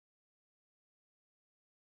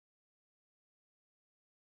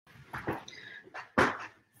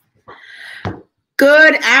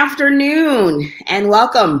Good afternoon and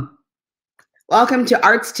welcome. Welcome to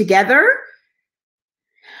Arts Together.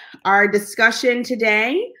 Our discussion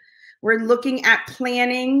today, we're looking at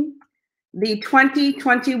planning the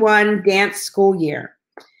 2021 dance school year.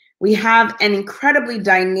 We have an incredibly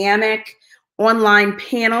dynamic online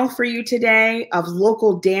panel for you today of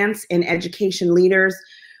local dance and education leaders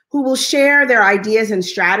who will share their ideas and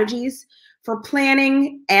strategies for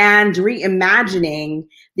planning and reimagining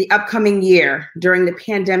the upcoming year during the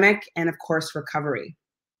pandemic and, of course, recovery.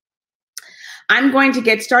 I'm going to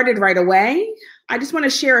get started right away. I just want to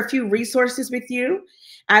share a few resources with you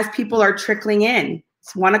as people are trickling in.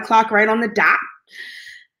 It's 1 o'clock right on the dot.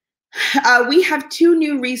 We have 2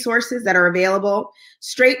 new resources that are available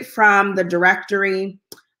straight from the directory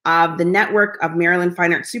of the Network of Maryland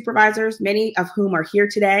Fine Arts Supervisors, many of whom are here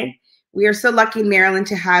today. We are so lucky in Maryland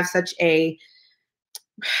to have such a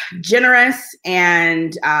generous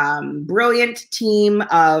and brilliant team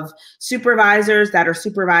of supervisors that are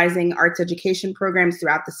supervising arts education programs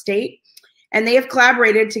throughout the state. And they have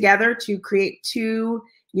collaborated together to create 2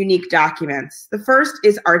 unique documents. The first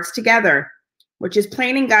is Arts Together, which is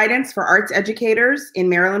planning guidance for arts educators in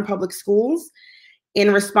Maryland public schools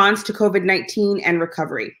in response to COVID-19 and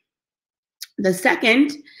recovery. The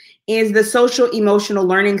second is the Social Emotional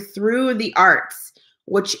Learning Through the Arts,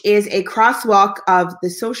 which is a crosswalk of the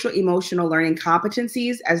social emotional learning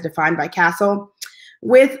competencies as defined by Castle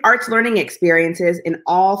with arts learning experiences in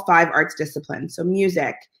all 5 arts disciplines. So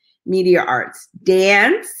music, media arts,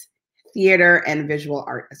 dance, theater, and visual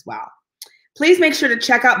art as well. Please make sure to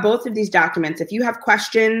check out both of these documents. If you have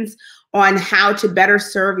questions on how to better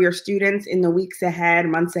serve your students in the weeks ahead,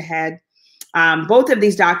 months ahead, both of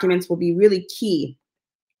these documents will be really key.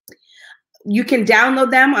 You can download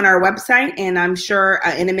them on our website, and I'm sure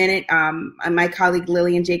in a minute, my colleague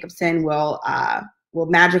Lillian Jacobson will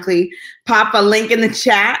magically pop a link in the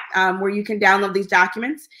chat where you can download these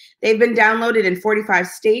documents. They've been downloaded in 45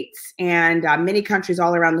 states and many countries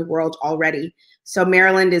all around the world already. So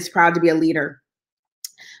Maryland is proud to be a leader.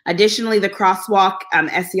 Additionally, the Crosswalk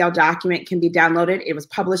SEL document can be downloaded. It was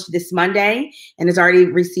published this Monday and has already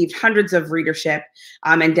received hundreds of readership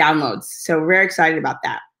and downloads. So we're very excited about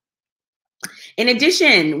that. In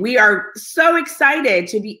addition, we are so excited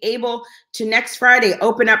to be able to next Friday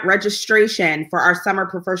open up registration for our summer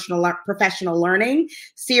professional learning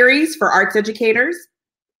series for arts educators.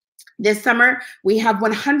 This summer, we have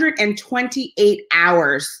 128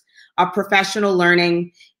 hours of professional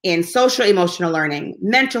learning in social emotional learning,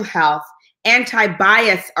 mental health,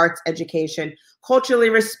 anti-bias arts education, culturally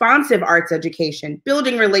responsive arts education,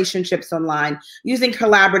 building relationships online, using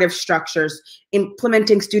collaborative structures,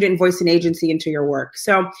 implementing student voice and agency into your work.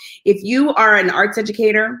 So if you are an arts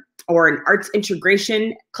educator or an arts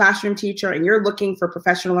integration classroom teacher and you're looking for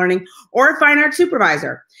professional learning or a fine arts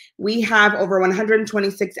supervisor, we have over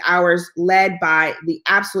 126 hours led by the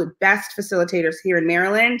absolute best facilitators here in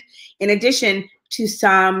Maryland, in addition to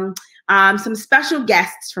some special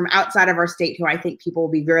guests from outside of our state who I think people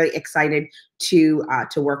will be very excited to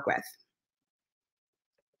work with.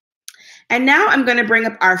 And now I'm going to bring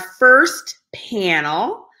up our first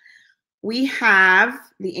panel. We have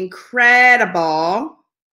the incredible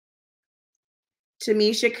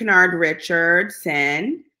Tamisha Kennard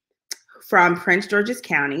Richardson from Prince George's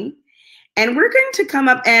County. And we're going to come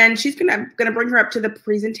up and she's going to bring her up to the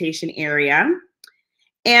presentation area.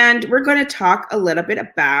 And we're going to talk a little bit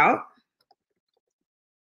about,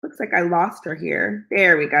 looks like I lost her here.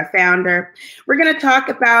 There we go, found her. We're going to talk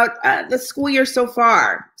about the school year so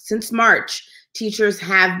far. Since March, teachers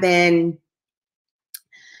have been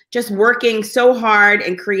just working so hard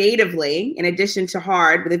and creatively, in addition to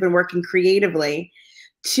hard, but they've been working creatively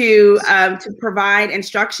to provide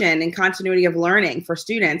instruction and continuity of learning for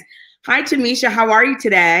students. Hi, Tamisha, how are you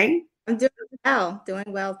today? I'm doing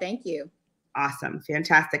well, thank you. Awesome,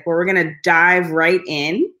 fantastic. Well, we're gonna dive right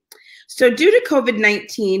in. So due to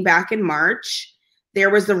COVID-19 back in March, there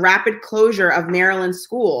was the rapid closure of Maryland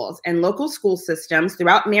schools, and local school systems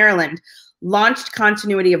throughout Maryland launched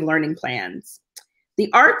continuity of learning plans.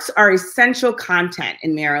 The arts are essential content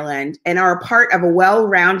in Maryland and are a part of a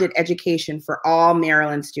well-rounded education for all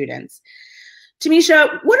Maryland students.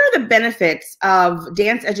 Tamisha, what are the benefits of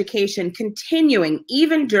dance education continuing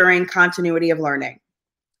even during continuity of learning?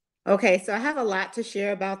 Okay, so I have a lot to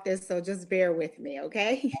share about this, so just bear with me,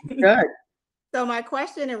 okay? Good. So my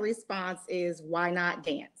question and response is, why not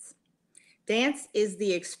dance? Dance is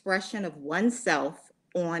the expression of oneself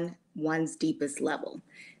on one's deepest level.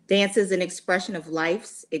 Dance is an expression of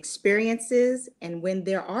life's experiences, and when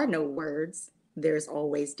there are no words, there's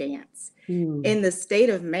always dance. Mm. In the state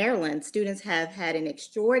of Maryland, students have had an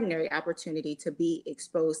extraordinary opportunity to be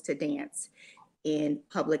exposed to dance in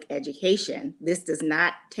public education. This does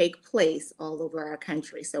not take place all over our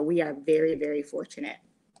country. So we are very, very fortunate.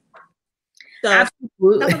 So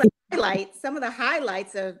Absolutely. some of the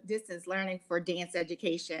highlights of distance learning for dance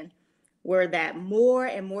education were that more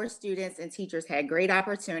and more students and teachers had great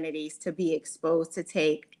opportunities to be exposed to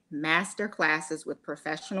take master classes with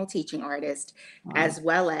professional teaching artists, as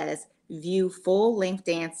well as view full-length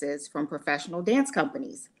dances from professional dance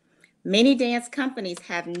companies. Many dance companies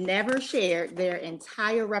have never shared their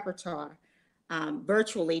entire repertoire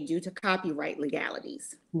virtually due to copyright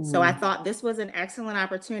legalities. So I thought this was an excellent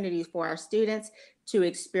opportunity for our students to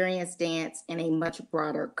experience dance in a much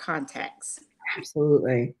broader context.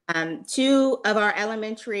 Absolutely. Two of our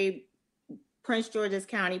elementary Prince George's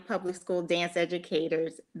County Public School dance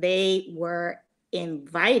educators, they were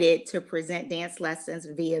invited to present dance lessons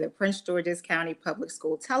via the Prince George's County Public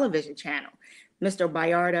School television channel, Mr.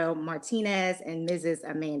 Bayardo Martinez and Mrs.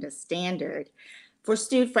 Amanda Standard. For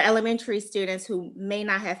elementary students who may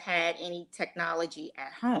not have had any technology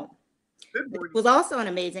at home. It was also an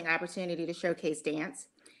amazing opportunity to showcase dance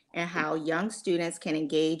and how young students can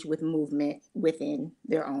engage with movement within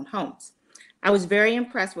their own homes. I was very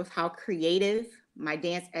impressed with how creative my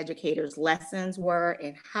dance educators' lessons were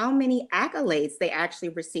and how many accolades they actually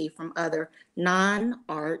received from other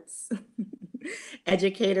non-arts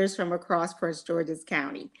educators from across Prince George's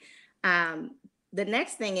County. The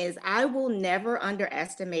next thing is I will never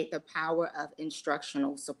underestimate the power of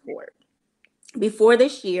instructional support. Before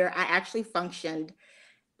this year, I actually functioned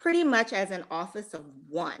pretty much as an office of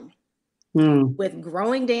one. With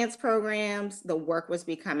growing dance programs, the work was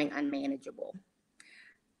becoming unmanageable.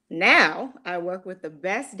 Now I work with the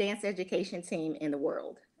best dance education team in the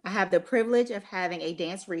world. I have the privilege of having a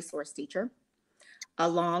dance resource teacher,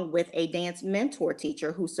 along with a dance mentor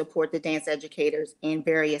teacher who support the dance educators in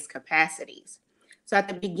various capacities. So at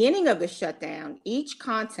the beginning of the shutdown, each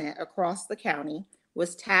content across the county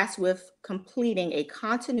was tasked with completing a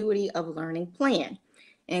continuity of learning plan,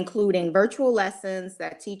 including virtual lessons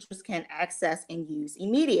that teachers can access and use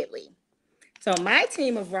immediately. So my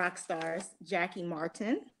team of rock stars, Jackie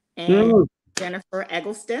Martin and Jennifer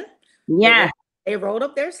Eggleston, they rolled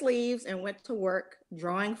up their sleeves and went to work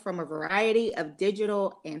drawing from a variety of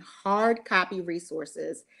digital and hard copy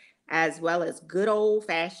resources, as well as good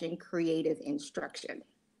old-fashioned creative instruction.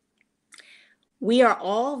 We are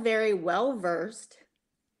all very well versed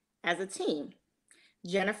as a team.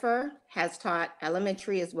 Jennifer has taught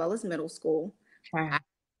elementary as well as middle school. I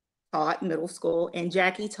taught middle school, and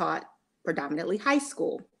Jackie taught predominantly high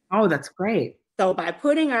school. Oh, that's great. So by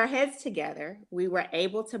putting our heads together, we were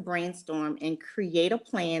able to brainstorm and create a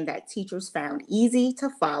plan that teachers found easy to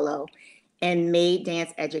follow and made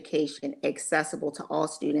dance education accessible to all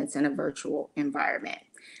students in a virtual environment.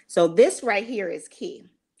 So this right here is key.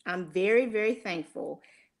 I'm very, very thankful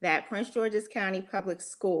that Prince George's County Public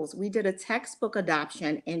Schools, we did a textbook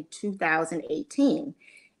adoption in 2018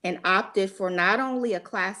 and opted for not only a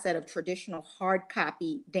class set of traditional hard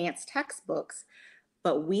copy dance textbooks,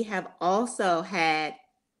 but we have also had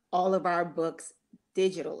all of our books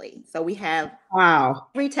digitally. So we have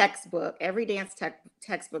every textbook, every dance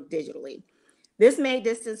textbook digitally. This made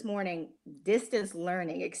distance learning,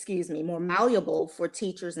 more malleable for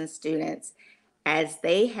teachers and students as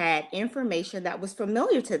they had information that was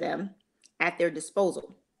familiar to them at their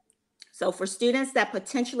disposal. So for students that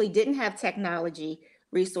potentially didn't have technology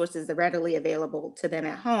resources readily available to them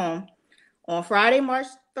at home, on Friday, March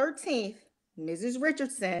 13th, Mrs.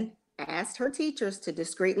 Richardson asked her teachers to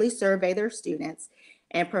discreetly survey their students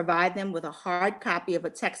and provide them with a hard copy of a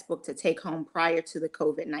textbook to take home prior to the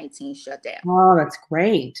COVID-19 shutdown. Oh, that's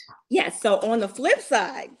great. Yes, so on the flip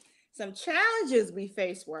side, some challenges we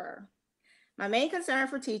faced were, my main concern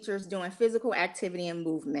for teachers doing physical activity and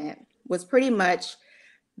movement was pretty much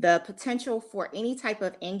the potential for any type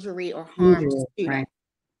of injury or harm to students.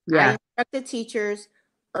 I instructed teachers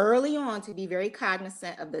early on to be very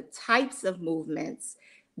cognizant of the types of movements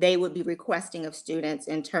they would be requesting of students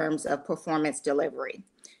in terms of performance delivery.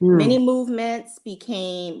 Many movements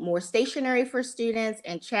became more stationary for students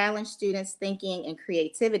and challenged students' thinking and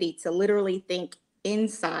creativity to literally think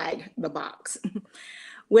inside the box.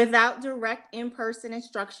 Without direct in-person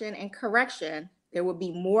instruction and correction, there would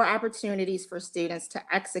be more opportunities for students to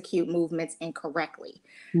execute movements incorrectly.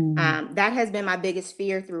 That has been my biggest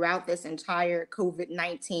fear throughout this entire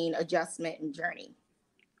COVID-19 adjustment and journey.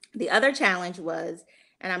 The other challenge was,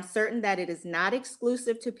 and I'm certain that it is not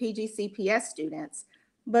exclusive to PGCPS students,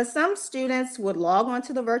 but some students would log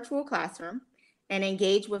onto the virtual classroom and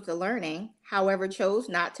engage with the learning, however, chose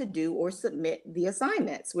not to do or submit the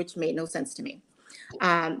assignments, which made no sense to me.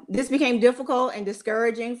 This became difficult and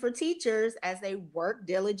discouraging for teachers as they worked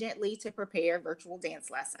diligently to prepare virtual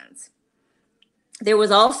dance lessons. There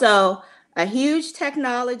was also a huge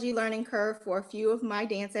technology learning curve for a few of my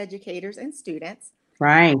dance educators and students.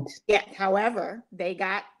 Right. Yeah, however, they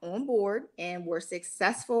got on board and were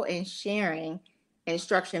successful in sharing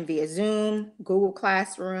instruction via Zoom, Google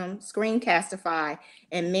Classroom, Screencastify,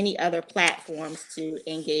 and many other platforms to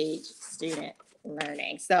engage student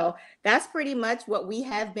learning. So that's pretty much what we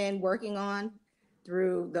have been working on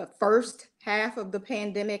through the first half of the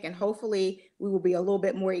pandemic, and hopefully we will be a little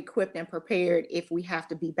bit more equipped and prepared if we have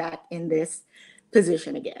to be back in this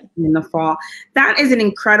position again in the fall. That is an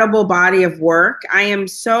incredible body of work. I am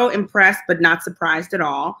so impressed, but not surprised at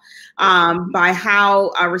all, by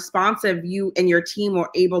how responsive you and your team were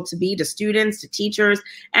able to be to students, to teachers,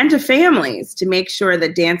 and to families to make sure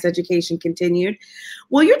that dance education continued.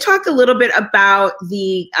 Will you talk a little bit about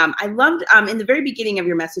the, I loved in the very beginning of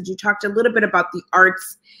your message, you talked a little bit about the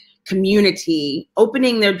arts community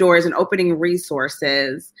opening their doors and opening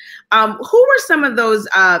resources. Who were some of those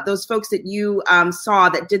folks that you saw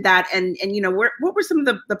that did that, and you know, what were some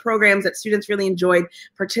of the programs that students really enjoyed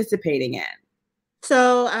participating in?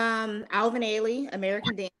 So Alvin Ailey,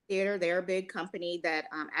 American Dance Theater, they're a big company that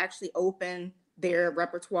actually opened their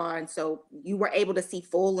repertoire, and so you were able to see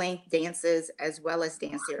full-length dances as well as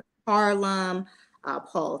Dance Theater Harlem,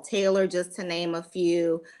 Paul Taylor, just to name a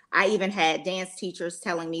few. I even had dance teachers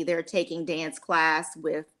telling me they're taking dance class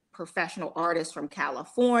with professional artists from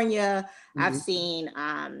California. Mm-hmm. I've seen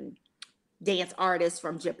dance artists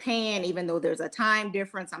from Japan, even though there's a time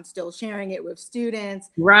difference, I'm still sharing it with students.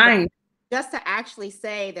 Right. But just to actually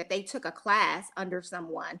say that they took a class under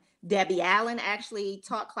someone. Debbie Allen actually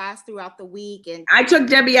taught class throughout the week. And I took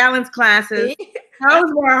Debbie Allen's classes.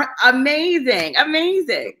 Those were amazing,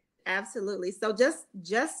 amazing. Absolutely. So just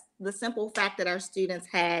the simple fact that our students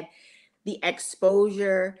had the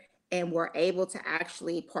exposure and were able to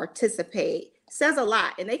actually participate says a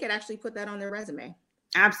lot, and they could actually put that on their resume.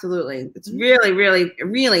 Absolutely. It's really, really,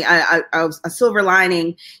 really a silver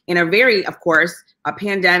lining in a very, of course, a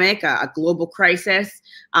pandemic, a global crisis.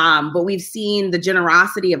 But we've seen the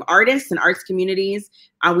generosity of artists and arts communities.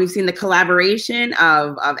 We've seen the collaboration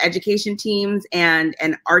of education teams and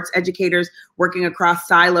arts educators working across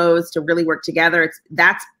silos to really work together.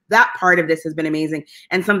 That part of this has been amazing,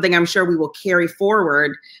 and something I'm sure we will carry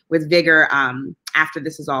forward with vigor after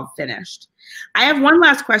this is all finished. I have one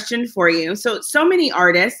last question for you. So many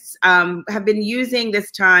artists have been using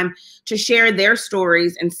this time to share their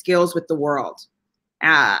stories and skills with the world.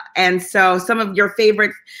 And so some of your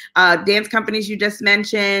favorite dance companies you just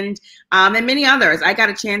mentioned, and many others. I got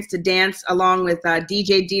a chance to dance along with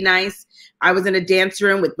DJ D-Nice. I was in a dance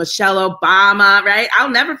room with Michelle Obama, right? I'll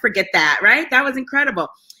never forget that, right? That was incredible.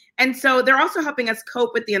 And so they're also helping us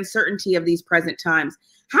cope with the uncertainty of these present times.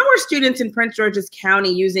 How are students in Prince George's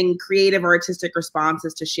County using creative or artistic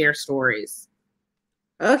responses to share stories?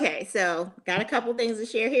 Okay, so got a couple things to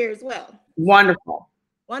share here as well. Wonderful.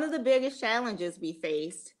 One of the biggest challenges we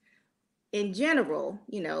faced in general,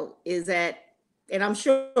 you know, is that, and I'm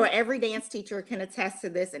sure every dance teacher can attest to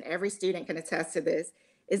this and every student can attest to this,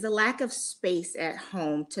 is the lack of space at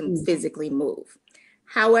home to physically move.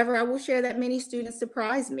 However, I will share that many students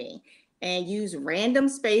surprised me and use random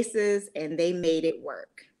spaces, and they made it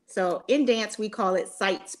work. So in dance, we call it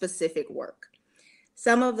site-specific work.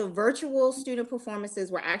 Some of the virtual student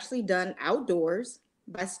performances were actually done outdoors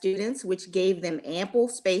by students, which gave them ample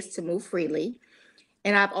space to move freely.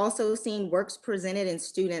 And I've also seen works presented in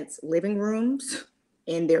students' living rooms,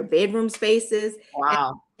 in their bedroom spaces.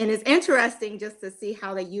 Wow. And it's interesting just to see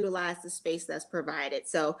how they utilize the space that's provided.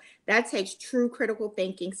 So that takes true critical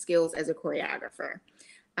thinking skills as a choreographer.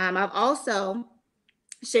 I've also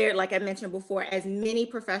shared, like I mentioned before, as many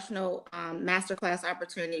professional masterclass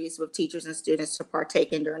opportunities with teachers and students to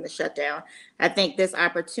partake in during the shutdown. I think this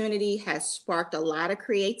opportunity has sparked a lot of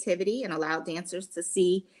creativity and allowed dancers to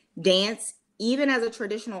see dance, even as a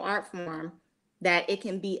traditional art form, that it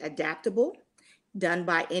can be adaptable, done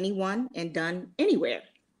by anyone and done anywhere.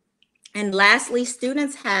 And lastly,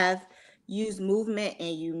 students have used movement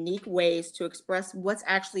in unique ways to express what's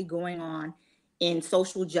actually going on in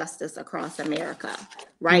social justice across America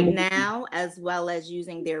right now, as well as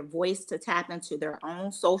using their voice to tap into their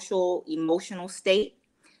own social, emotional state,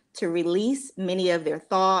 to release many of their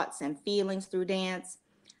thoughts and feelings through dance.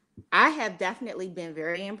 I have definitely been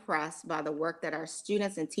very impressed by the work that our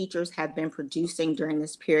students and teachers have been producing during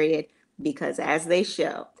this period, because as they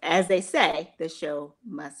say, the show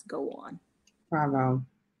must go on. Bravo.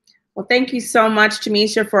 Well, thank you so much,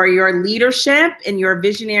 Tamisha, for your leadership and your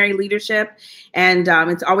visionary leadership. And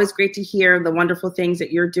it's always great to hear the wonderful things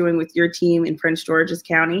that you're doing with your team in Prince George's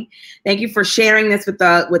County. Thank you for sharing this with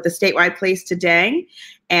the statewide place today.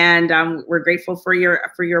 And we're grateful for your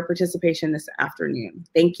participation this afternoon.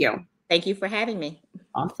 Thank you. Thank you for having me.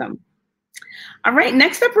 Awesome. All right,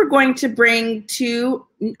 next up, we're going to bring two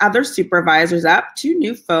other supervisors up, two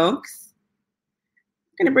new folks.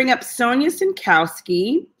 I'm going to bring up Sonia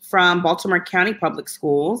Sinkowski from Baltimore County Public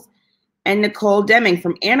Schools and Nicole Deming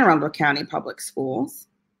from Anne Arundel County Public Schools.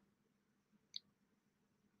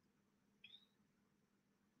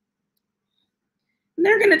 And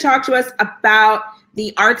they're going to talk to us about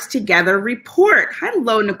the Arts Together report.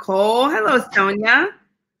 Hello, Nicole. Hello, Sonia.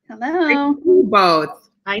 Hello. You both.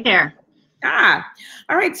 Hi there.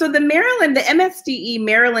 All right. So the MSDE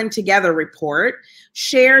Maryland Together report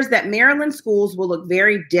shares that Maryland schools will look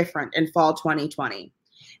very different in fall 2020.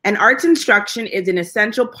 And arts instruction is an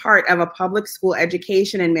essential part of a public school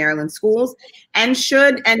education in Maryland schools and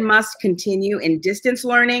should and must continue in distance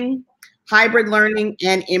learning, hybrid learning,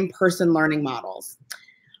 and in-person learning models.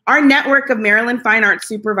 Our network of Maryland Fine Arts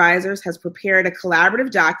Supervisors has prepared a collaborative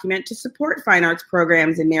document to support fine arts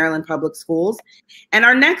programs in Maryland public schools. And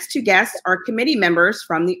our next two guests are committee members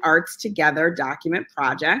from the Arts Together document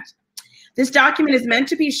project. This document is meant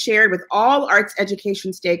to be shared with all arts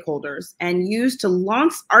education stakeholders and used to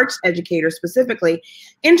launch arts educators specifically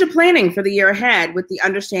into planning for the year ahead, with the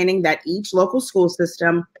understanding that each local school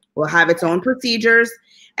system will have its own procedures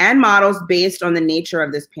and models based on the nature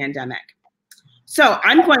of this pandemic. So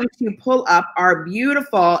I'm going to pull up our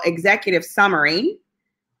beautiful executive summary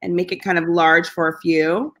and make it kind of large for a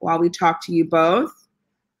few while we talk to you both.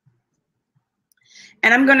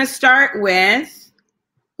 And I'm going to start with,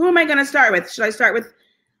 who am I going to start with? Should I start with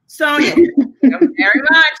Sonia? Thank you very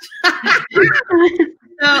much.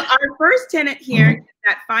 So our first tenet here is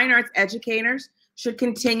that fine arts educators should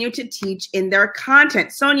continue to teach in their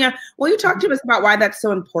content. Sonia, will you talk to us about why that's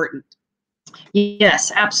so important?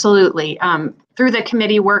 Yes, absolutely. Through the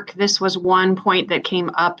committee work, this was one point that came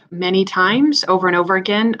up many times over and over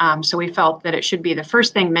again. So we felt that it should be the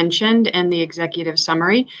first thing mentioned in the executive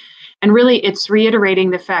summary. And really, it's reiterating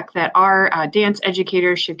the fact that our dance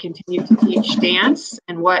educators should continue to teach dance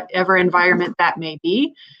in whatever environment that may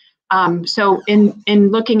be. So in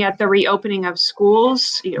looking at the reopening of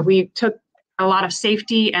schools, we took a lot of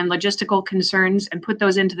safety and logistical concerns and put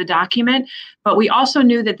those into the document. But we also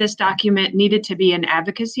knew that this document needed to be an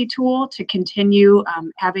advocacy tool to continue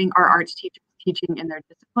having our arts teachers teaching in their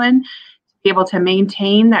discipline, to be able to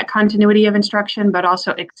maintain that continuity of instruction, but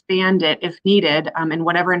also expand it if needed in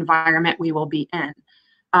whatever environment we will be in.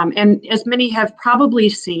 And as many have probably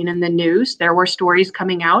seen in the news, there were stories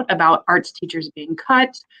coming out about arts teachers being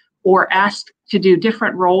cut or asked to do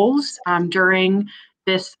different roles during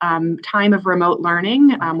this time of remote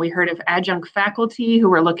learning. We heard of adjunct faculty who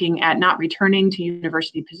were looking at not returning to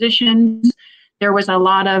university positions. There was a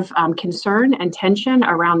lot of concern and tension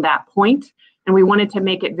around that point, and we wanted to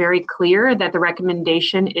make it very clear that the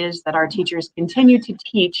recommendation is that our teachers continue to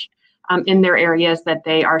teach in their areas that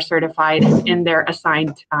they are certified in their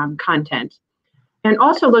assigned content. And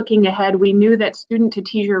also looking ahead, we knew that student to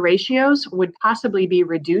teacher ratios would possibly be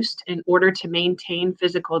reduced in order to maintain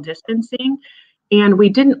physical distancing. And we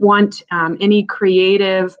didn't want any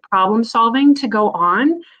creative problem solving to go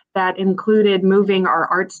on that included moving our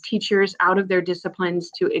arts teachers out of their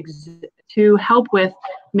disciplines to help with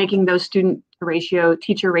making those student ratio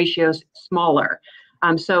teacher ratios smaller.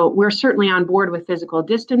 So we're certainly on board with physical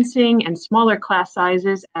distancing and smaller class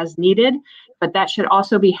sizes as needed, but that should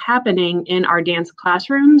also be happening in our dance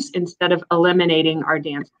classrooms instead of eliminating our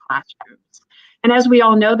dance classrooms. And as we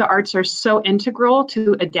all know, the arts are so integral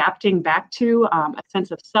to adapting back to a sense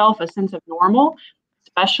of self, a sense of normal,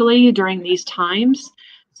 especially during these times.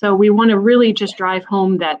 So we want to really just drive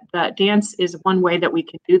home that dance is one way that we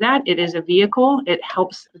can do that. It is a vehicle. It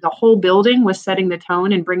helps the whole building with setting the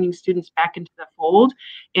tone and bringing students back into the fold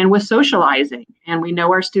and with socializing. And we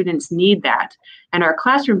know our students need that. And our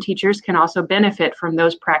classroom teachers can also benefit from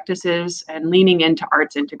those practices and leaning into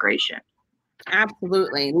arts integration.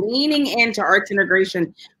 Absolutely. Leaning into arts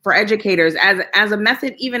integration for educators as a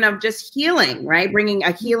method even of just healing, right? Bringing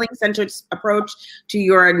a healing-centered approach to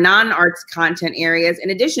your non-arts content areas,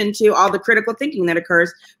 in addition to all the critical thinking that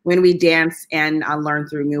occurs when we dance and learn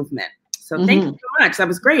through movement. So thank you so much. That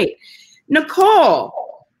was great.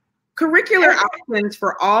 Nicole, curricular options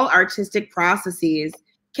for all artistic processes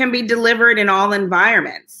can be delivered in all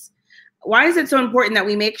environments. Why is it so important that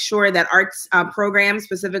we make sure that arts programs,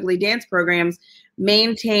 specifically dance programs,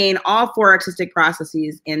 maintain all four artistic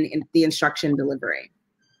processes in the instruction delivery?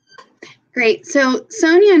 Great. So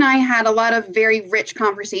Sonia and I had a lot of very rich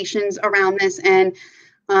conversations around this, and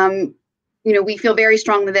we feel very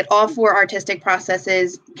strongly that all 4 artistic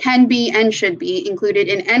processes can be and should be included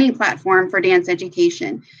in any platform for dance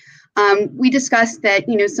education. We discussed that,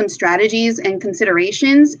 some strategies and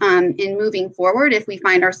considerations in moving forward if we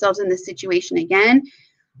find ourselves in this situation again.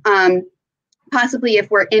 Possibly if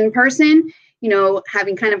we're in person,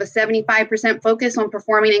 having kind of a 75% focus on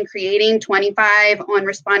performing and creating, 25 on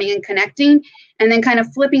responding and connecting, and then kind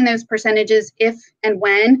of flipping those percentages if and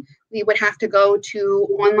when we would have to go to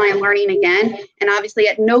online learning again. And obviously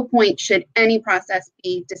at no point should any process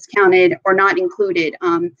be discounted or not included.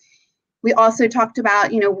 We also talked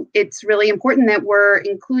about, it's really important that we're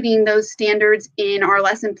including those standards in our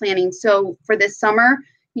lesson planning. So for this summer,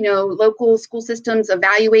 local school systems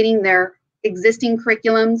evaluating their existing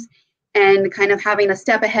curriculums and kind of having a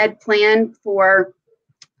step ahead plan for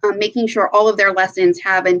making sure all of their lessons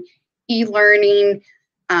have an e-learning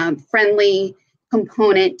friendly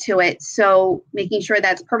component to it. So making sure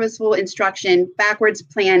that's purposeful instruction, backwards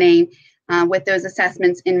planning with those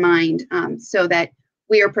assessments in mind so that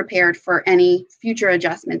we are prepared for any future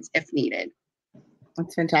adjustments if needed.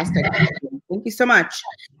 That's fantastic. Thank you so much.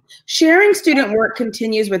 Sharing student work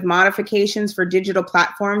continues with modifications for digital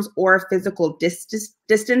platforms or physical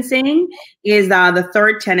distancing is the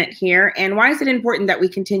 3rd tenet here. And why is it important that we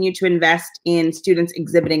continue to invest in students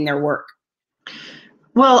exhibiting their work?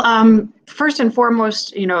 Well, first and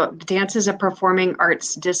foremost, dance is a performing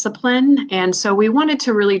arts discipline. And so we wanted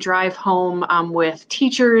to really drive home with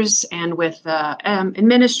teachers and with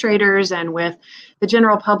administrators and with the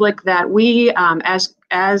general public that we,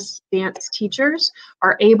 as dance teachers,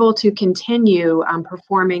 are able to continue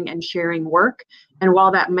performing and sharing work. And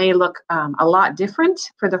while that may look a lot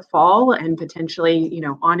different for the fall and potentially,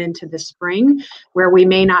 on into the spring, where we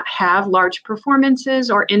may not have large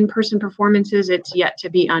performances or in-person performances, it's yet to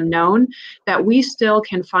be unknown, that we still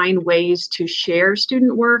can find ways to share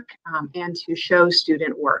student work and to show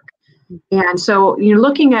student work. And so,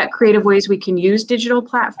 looking at creative ways we can use digital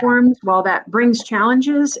platforms, while that brings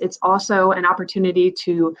challenges, it's also an opportunity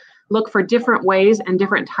to look for different ways and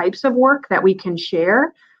different types of work that we can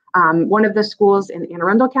share. One of the schools in Anne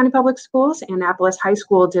Arundel County Public Schools, Annapolis High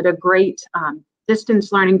School, did a great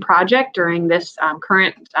distance learning project during this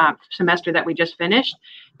current semester that we just finished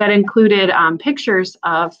that included pictures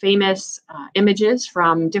of famous images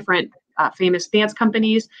from different famous dance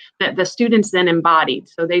companies that the students then embodied.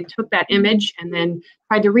 So they took that image and then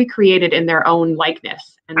tried to recreate it in their own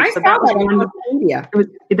likeness. And I so saw that was that on social media.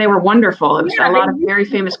 They were wonderful. It was Yeah, a lot of very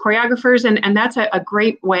famous choreographers, and that's a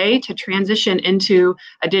great way to transition into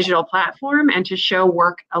a digital platform and to show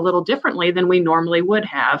work a little differently than we normally would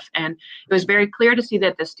have. And it was very clear to see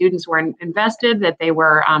that the students were invested, that they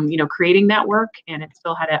were creating that work, and it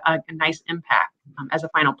still had a nice impact as a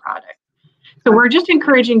final product. So we're just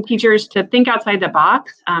encouraging teachers to think outside the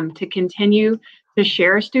box, to continue to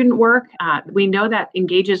share student work. We know that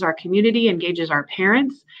engages our community, engages our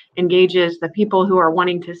parents, engages the people who are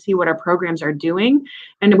wanting to see what our programs are doing.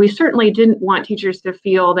 And we certainly didn't want teachers to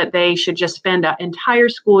feel that they should just spend an entire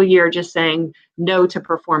school year just saying no to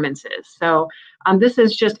performances. So this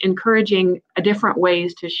is just encouraging different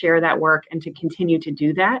ways to share that work and to continue to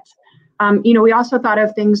do that. We also thought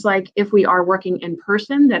of things like if we are working in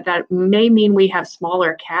person, that may mean we have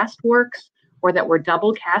smaller cast works or that we're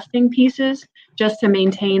double casting pieces just to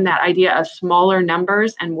maintain that idea of smaller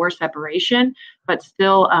numbers and more separation, but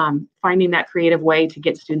still finding that creative way to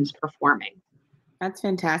get students performing. That's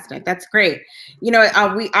fantastic. That's great. We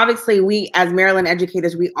as Maryland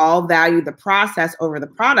educators, we all value the process over the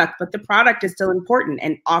product, but the product is still important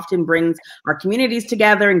and often brings our communities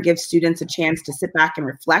together and gives students a chance to sit back and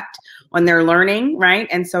reflect on their learning, right?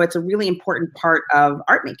 And so it's a really important part of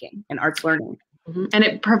art making and arts learning. Mm-hmm. And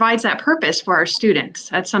it provides that purpose for our students.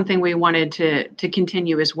 That's something we wanted to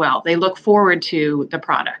continue as well. They look forward to the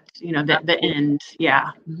product, the end.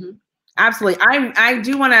 Yeah. Mm-hmm. Absolutely. I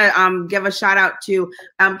do want to give a shout out to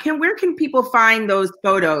where can people find those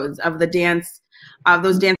photos of the dance,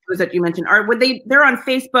 those dancers that you mentioned? Or they're on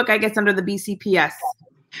Facebook, I guess, under the BCPS.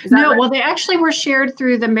 No, right? Well, they actually were shared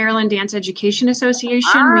through the Maryland Dance Education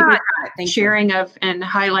Association. We did sharing of and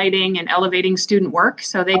highlighting and elevating student work.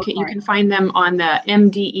 So you can find them on the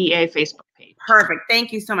MDEA Facebook page. Perfect.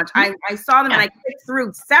 Thank you so much. I saw them and I clicked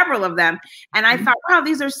through several of them and I thought, wow,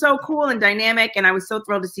 these are so cool and dynamic. And I was so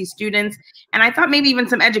thrilled to see students. And I thought maybe even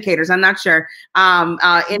some educators, I'm not sure,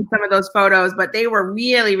 in some of those photos, but they were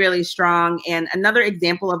really, really strong. And another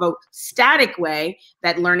example of a static way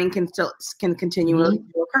that learning can continually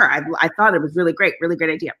occur. I thought it was really great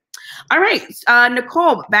idea. All right,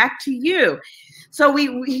 Nicole, back to you. So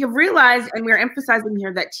we have realized, and we're emphasizing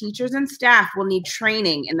here, that teachers and staff will need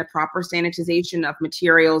training in the proper sanitization of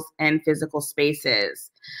materials and physical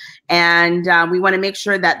spaces. And we want to make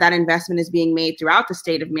sure that that investment is being made throughout the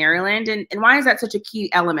state of Maryland. And why is that such a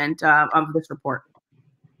key element of this report?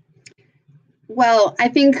 Well, I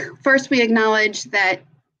think first we acknowledge that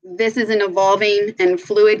this is an evolving and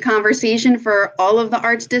fluid conversation for all of the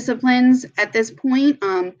arts disciplines at this point,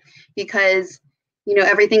 because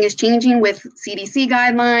everything is changing with CDC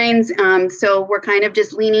guidelines. So we're kind of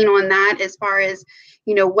just leaning on that as far as,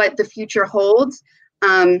 what the future holds.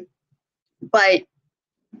 But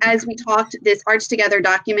as we talked, this Arts Together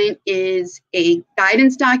document is a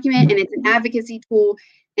guidance document and it's an advocacy tool.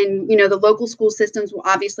 And, the local school systems will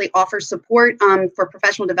obviously offer support for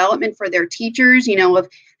professional development for their teachers, of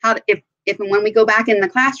how, if and when we go back in the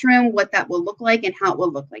classroom, what that will look like and how it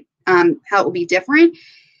will look like, how it will be different.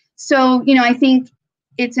 So, I think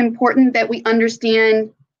it's important that we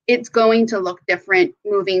understand it's going to look different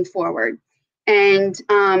moving forward. And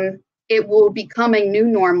it will become a new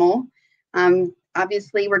normal.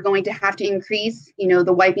 Obviously, we're going to have to increase,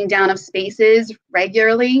 the wiping down of spaces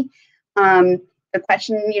regularly. The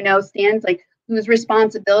question, stands like whose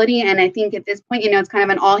responsibility? And I think at this point, it's kind of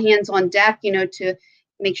an all hands on deck, to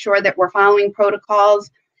make sure that we're following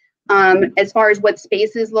protocols. As far as what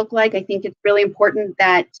spaces look like, I think it's really important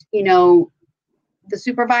that, the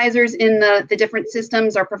supervisors in the different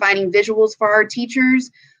systems are providing visuals for our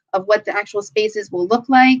teachers of what the actual spaces will look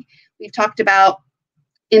like. We've talked about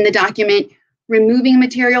in the document removing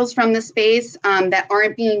materials from the space that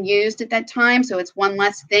aren't being used at that time. So it's one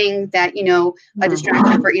less thing that, a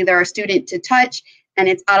distraction for either a student to touch, and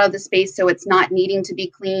it's out of the space, so it's not needing to be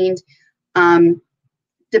cleaned.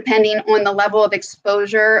 Depending on the level of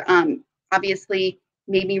exposure, obviously,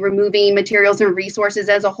 maybe removing materials and resources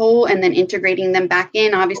as a whole and then integrating them back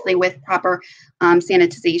in, obviously with proper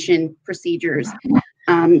sanitization procedures.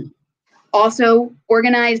 Also,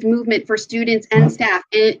 organized movement for students and staff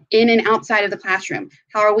in and outside of the classroom.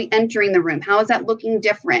 How are we entering the room? How is that looking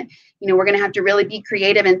different? We're going to have to really be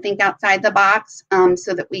creative and think outside the box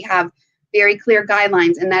so that we have very clear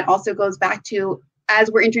guidelines. And that also goes back to, as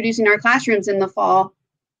we're introducing our classrooms in the fall,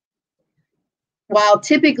 while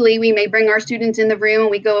typically we may bring our students in the room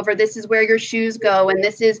and we go over, this is where your shoes go, and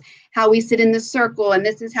this is how we sit in the circle, and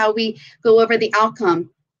this is how we go over the outcome.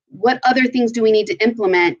 What other things do we need to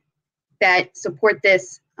implement that support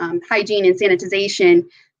this hygiene and sanitization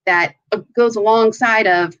that goes alongside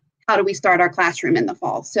of how do we start our classroom in the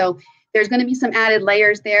fall? So there's going to be some added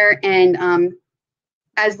layers there, and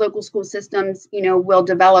as local school systems, will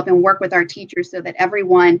develop and work with our teachers so that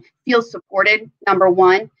everyone feels supported, number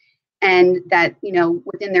one, and that,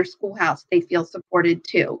 within their schoolhouse, they feel supported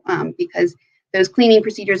too, because those cleaning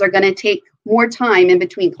procedures are going to take more time in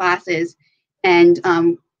between classes. And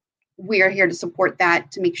we are here to support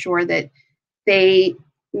that, to make sure that they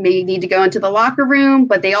may need to go into the locker room,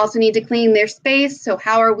 but they also need to clean their space. So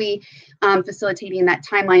how are we facilitating that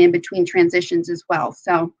timeline in between transitions as well?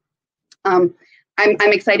 So I'm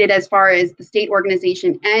excited as far as the state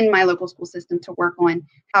organization and my local school system to work on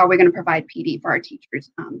how we're going to provide PD for our teachers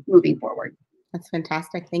moving forward. That's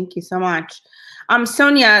fantastic. Thank you so much.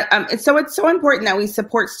 Sonia, it's so important that we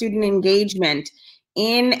support student engagement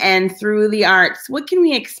in and through the arts. What can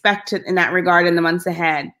we expect in that regard in the months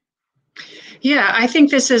ahead? Yeah, I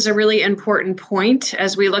think this is a really important point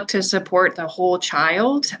as we look to support the whole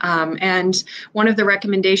child. And one of the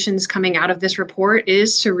recommendations coming out of this report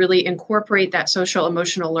is to really incorporate that social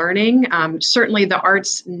emotional learning. Certainly the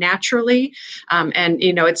arts naturally, and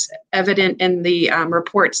it's evident in the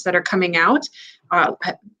reports that are coming out,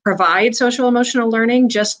 provide social emotional learning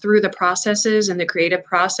just through the processes and the creative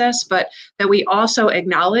process, but that we also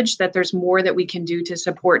acknowledge that there's more that we can do to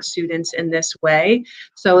support students in this way,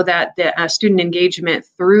 so that the student engagement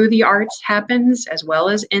through the arts happens as well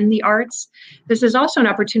as in the arts. This is also an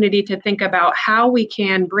opportunity to think about how we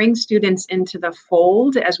can bring students into the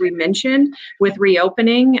fold, as we mentioned, with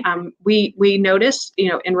reopening. We noticed,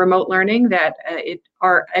 in remote learning that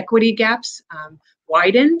our equity gaps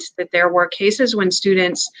widened, that there were cases when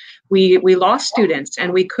we lost students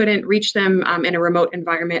and we couldn't reach them in a remote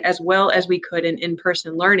environment as well as we could in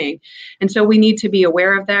in-person learning. And so we need to be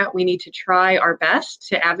aware of that. We need to try our best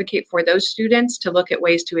to advocate for those students, to look at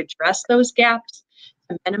ways to address those gaps,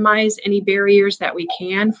 to minimize any barriers that we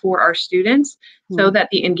can for our students, so that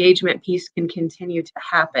the engagement piece can continue to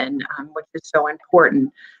happen, which is so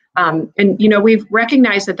important. And, you know, we've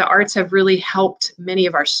recognized that the arts have really helped many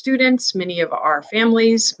of our students, many of our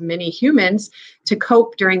families, many humans to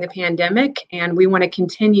cope during the pandemic. And we want to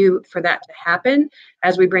continue for that to happen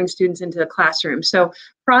as we bring students into the classroom. So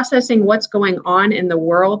processing what's going on in the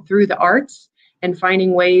world through the arts and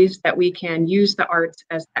finding ways that we can use the arts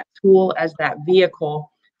as that tool, as that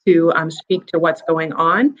vehicle to speak to what's going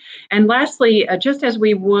on. And lastly, just as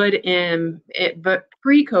we would but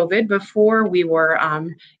pre-COVID, before we were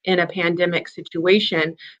in a pandemic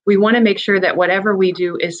situation, we want to make sure that whatever we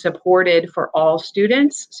do is supported for all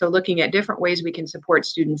students. So looking at different ways we can support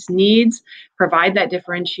students' needs, provide that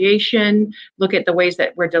differentiation, look at the ways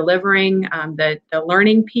that we're delivering the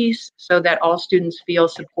learning piece so that all students feel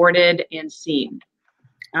supported and seen.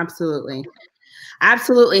 Absolutely.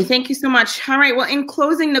 Absolutely. Thank you so much. All right. Well, in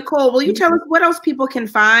closing, Nicole, will you tell us what else people can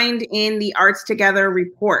find in the Arts Together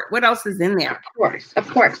report? What else is in there? Of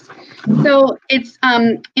course. So it's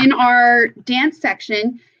in our dance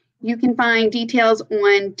section, you can find details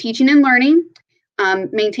on teaching and learning,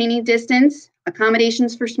 maintaining distance,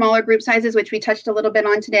 accommodations for smaller group sizes, which we touched a little bit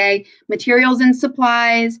on today, materials and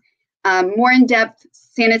supplies, more in-depth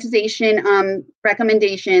sanitization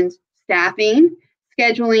recommendations, staffing,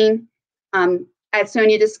 scheduling, as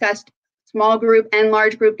Sonia discussed, small group and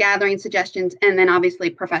large group gathering suggestions, and then obviously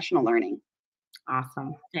professional learning.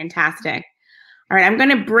 Awesome. Fantastic. All right. I'm going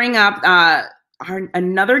to bring up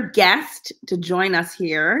another guest to join us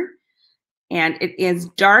here. And it is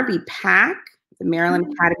Darby Pack, the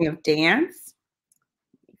Maryland Academy of Dance.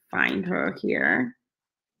 Find her here.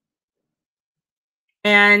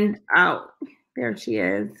 And oh, there she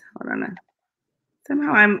is. Hold on.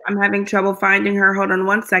 Somehow I'm having trouble finding her. Hold on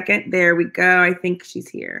one second. There we go. I think she's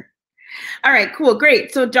here. All right, cool,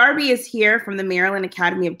 great. So Darby is here from the Maryland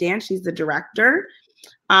Academy of Dance. She's the director.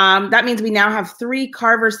 That means we now have 3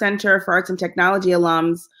 Carver Center for Arts and Technology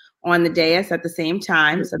alums on the dais at the same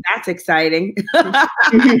time. So that's exciting.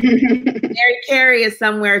 Mary Carey is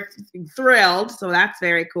somewhere thrilled. So that's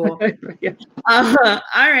very cool. Yeah. All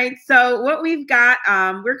right. So what we've got,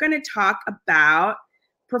 we're going to talk about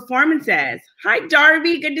performances. Hi,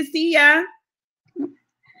 Darby. Good to see ya.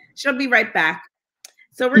 She'll be right back.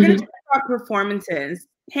 So we're going to talk about performances.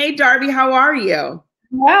 Hey, Darby, how are you?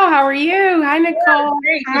 Well, how are you? Hi, Nicole.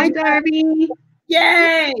 Hi, Darby.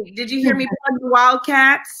 Yay. Did you hear me plug the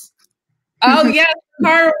Wildcats? Oh, yes,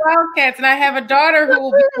 Carver Wildcats. And I have a daughter who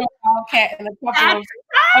will be a Wildcat in a couple of months.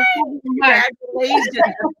 Congratulations.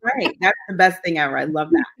 That's great. That's the best thing ever. I love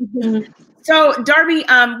that. So, Darby,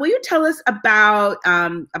 will you tell us about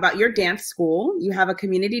your dance school? You have a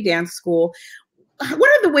community dance school. What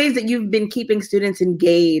are the ways that you've been keeping students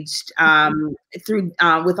engaged through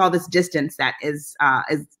with all this distance that is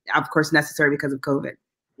of course necessary because of COVID?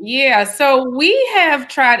 Yeah, so we have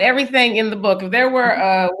tried everything in the book. If there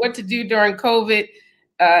were what to do during COVID,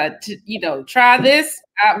 to try this,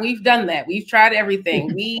 we've done that. We've tried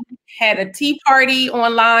everything. We had a tea party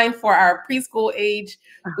online for our preschool age.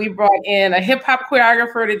 We brought in a hip hop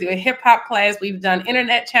choreographer to do a hip hop class. We've done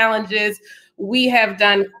internet challenges. We have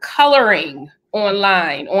done coloring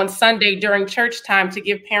online on Sunday during church time to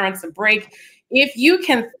give parents a break. If you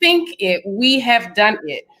can think it, we have done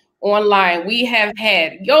it online. We have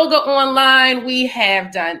had yoga online. We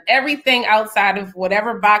have done everything outside of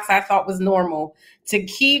whatever box I thought was normal to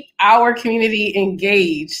keep our community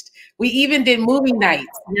engaged. We even did movie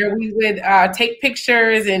nights where we would take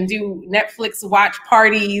pictures and do Netflix watch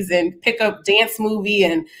parties and pick up dance movie,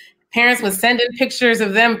 and parents would send in pictures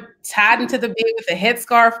of them tied into the bed with a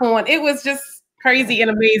headscarf on. It was just crazy and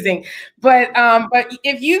amazing. But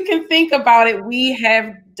if you can think about it, we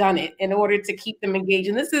have done it in order to keep them engaged.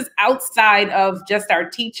 And this is outside of just our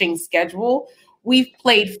teaching schedule. We've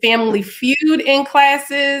played Family Feud in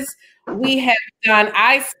classes. We have done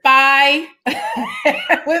I Spy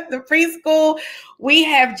with the preschool. We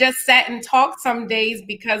have just sat and talked some days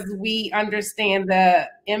because we understand the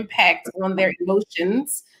impact on their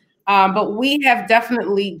emotions. But we have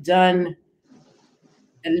definitely done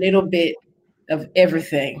a little bit of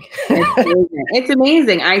everything. It's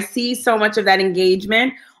amazing. I see so much of that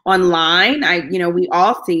engagement online. We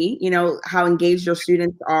all see, how engaged your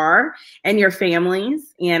students are and your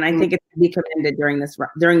families. And I think it's to be commended during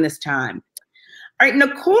this time. All right,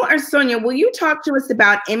 Nicole or Sonia, will you talk to us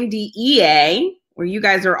about MDEA, where you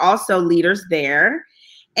guys are also leaders there?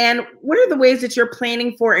 And what are the ways that you're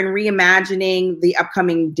planning for and reimagining the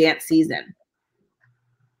upcoming dance season?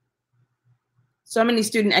 So many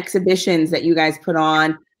student exhibitions that you guys put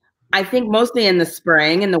on, I think mostly in the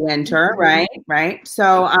spring and the winter, right?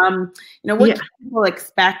 So, what can people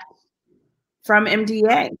expect from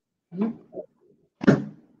MDA?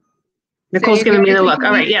 Nicole's giving me the look.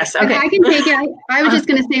 All right. Yes. Okay. I can take it. I was just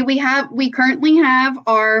going to say we currently have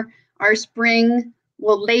our spring,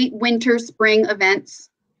 late winter spring events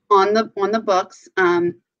on the books.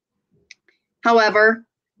 However,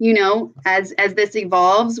 as this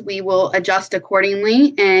evolves, we will adjust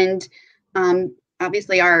accordingly. And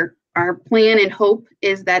obviously, our plan and hope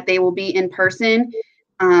is that they will be in person,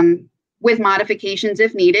 with modifications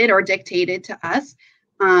if needed or dictated to us.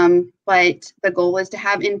 But the goal is to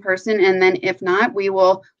have in person, and then if not, we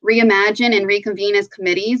will reimagine and reconvene as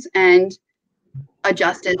committees and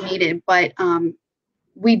adjust as needed. But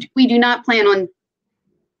we do not plan on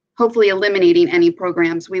hopefully eliminating any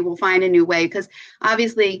programs. We will find a new way, because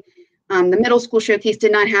obviously the middle school showcase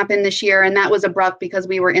did not happen this year, and that was abrupt because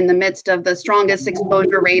we were in the midst of the strongest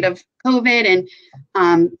exposure rate of COVID,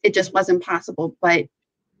 and it just wasn't possible. But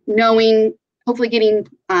hopefully getting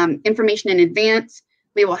information in advance,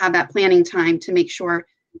 we will have that planning time to make sure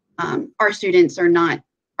our students are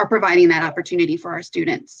providing that opportunity for our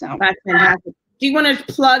students. So that's fantastic. Do you want to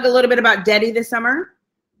plug a little bit about DEDI this summer?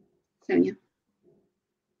 Sonia.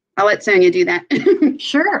 I'll let Sonia do that.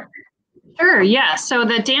 Sure. Yeah. So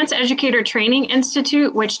the Dance Educator Training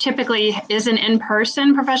Institute, which typically is an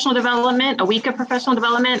in-person professional development, a week of professional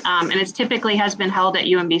development, and it typically has been held at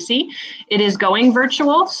UMBC. It is going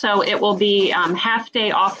virtual, so it will be half-day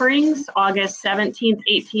offerings, August 17th,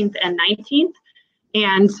 18th, and 19th.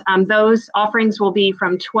 And those offerings will be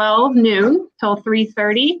from 12 noon till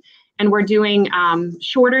 3:30. And we're doing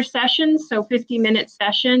shorter sessions, so 50-minute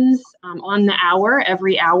sessions on the hour,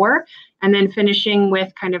 every hour, and then finishing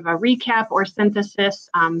with kind of a recap or synthesis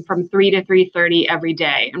from 3 to 3:30 every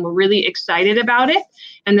day. And we're really excited about it.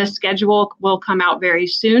 And the schedule will come out very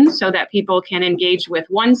soon so that people can engage with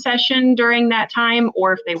one session during that time,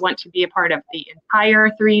 or if they want to be a part of the entire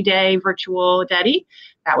 3-day virtual DEDI,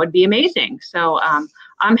 that would be amazing. So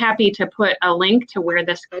I'm happy to put a link to where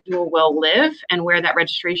the schedule will live and where that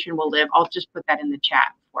registration will live. I'll just put that in the chat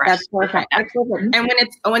for us. That's perfect. That's perfect. And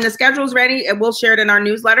when the schedule's ready, we'll share it in our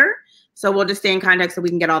newsletter. So we'll just stay in contact so we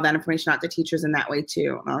can get all that information out to teachers in that way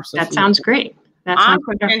too. On our social that sounds media. Great. That sounds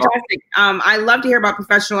fantastic. I love to hear about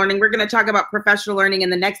professional learning. We're going to talk about professional learning in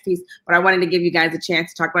the next piece, but I wanted to give you guys a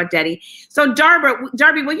chance to talk about DEDI. So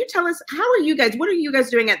Darby, will you tell us, what are you guys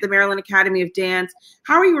doing at the Maryland Academy of Dance?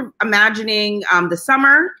 How are you imagining the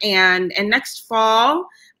summer and next fall?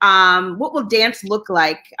 What will dance look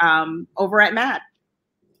like over at MAD?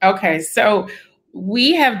 Okay, so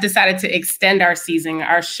we have decided to extend our season.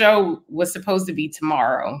 Our show was supposed to be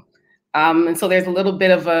tomorrow. And so there's a little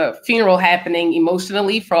bit of a funeral happening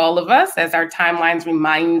emotionally for all of us as our timelines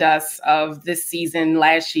remind us of this season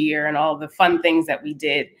last year and all the fun things that we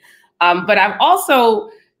did. But I've also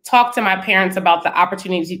talked to my parents about the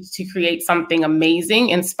opportunity to create something amazing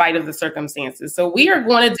in spite of the circumstances. So we are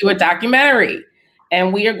going to do a documentary,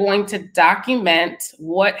 and we are going to document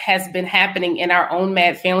what has been happening in our own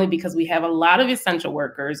MAD family, because we have a lot of essential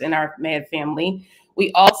workers in our MAD family.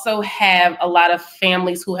 We also have a lot of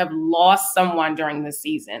families who have lost someone during the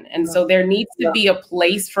season. And so there needs to be a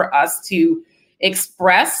place for us to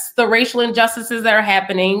express the racial injustices that are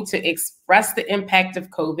happening, to express the impact of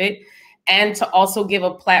COVID, and to also give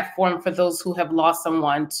a platform for those who have lost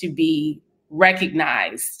someone to be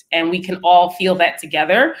recognized. And we can all feel that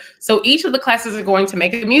together. So each of the classes are going to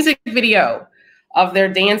make a music video of their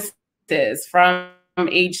dances from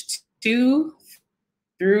age 2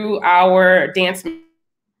 through our dance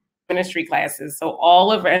ministry classes. So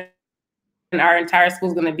all of our entire school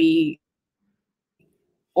is going to be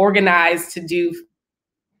organized to do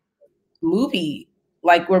movie.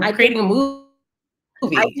 Like we're creating a movie.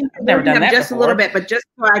 I think I've never done that just before. A little bit, but just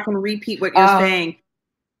so I can repeat what you're saying.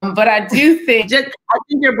 But I do think I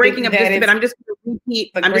think you're breaking up just a bit. I'm just going to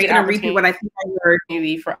repeat. I'm just going to repeat what I think I heard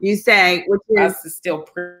you say, which is us to still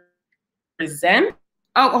present.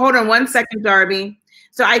 Oh, hold on one second, Darby.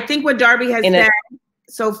 So I think what Darby has said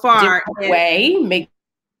so far is make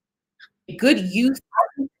good use.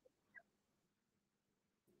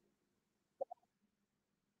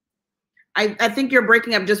 I think you're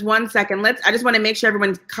breaking up just 1 second. I just want to make sure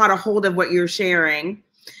everyone's caught a hold of what you're sharing.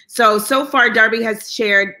 So far, Darby has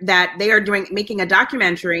shared that they are making a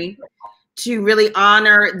documentary to really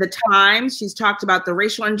honor the times. She's talked about the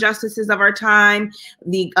racial injustices of our time,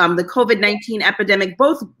 the COVID-19 epidemic,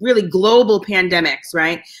 both really global pandemics,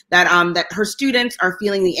 right? That her students are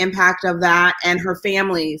feeling the impact of that, and her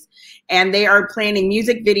families. And they are planning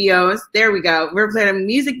music videos. There we go. We're planning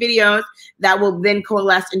music videos that will then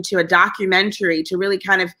coalesce into a documentary to really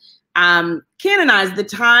kind of canonize the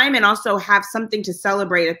time and also have something to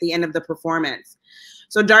celebrate at the end of the performance.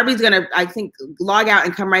 So Darby's gonna, I think, log out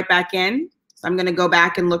and come right back in. So I'm going to go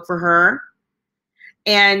back and look for her.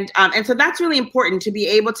 And so that's really important, to be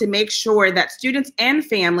able to make sure that students and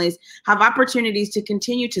families have opportunities to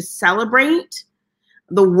continue to celebrate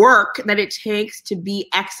the work that it takes to be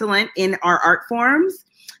excellent in our art forms,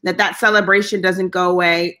 that celebration doesn't go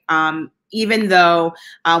away, even though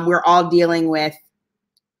we're all dealing with,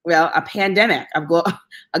 well, a pandemic,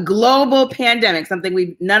 a global pandemic,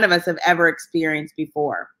 something none of us have ever experienced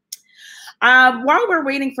before. While we're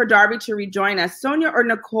waiting for Darby to rejoin us, Sonia or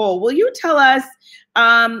Nicole, will you tell us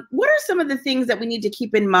what are some of the things that we need to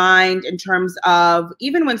keep in mind in terms of,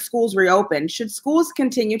 even when schools reopen, should schools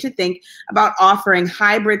continue to think about offering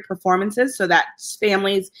hybrid performances so that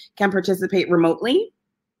families can participate remotely?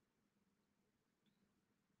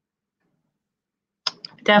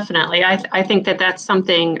 Definitely. I think that that's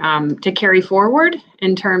something to carry forward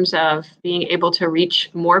in terms of being able to reach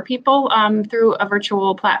more people through a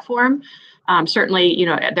virtual platform. Certainly, you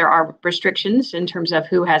know, there are restrictions in terms of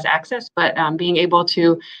who has access, but being able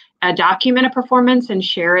to document a performance and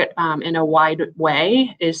share it in a wide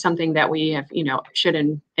way is something that we have, you know,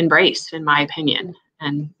 should embrace, in my opinion.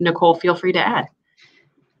 And Nicole, feel free to add.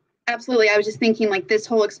 Absolutely. I was just thinking, like, this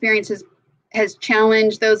whole experience has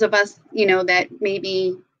challenged those of us, you know, that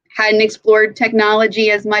maybe hadn't explored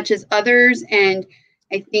technology as much as others. And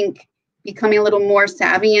I think becoming a little more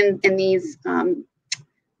savvy in these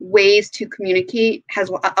ways to communicate has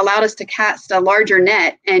allowed us to cast a larger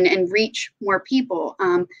net and reach more people.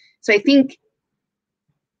 So I think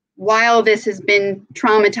while this has been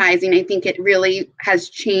traumatizing, I think it really has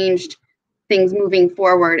changed things moving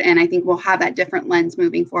forward. And I think we'll have that different lens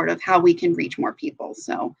moving forward of how we can reach more people.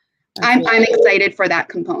 So I'm excited for that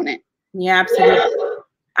component. Yeah, absolutely.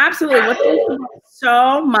 Absolutely. Well, thank you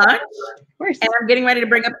so much. Of course. And I'm getting ready to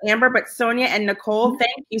bring up Amber, but Sonia and Nicole,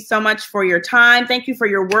 thank you so much for your time. Thank you for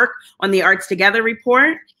your work on the Arts Together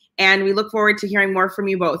report. And we look forward to hearing more from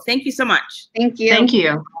you both. Thank you so much. Thank you. Thank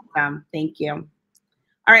you. Thank you.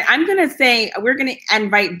 All right, I'm going to say we're going to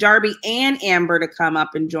invite Darby and Amber to come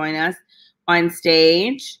up and join us on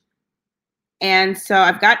stage. And so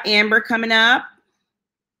I've got Amber coming up.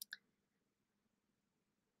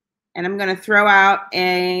 And I'm going to throw out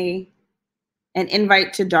an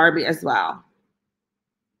invite to Darby as well.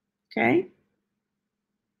 Okay.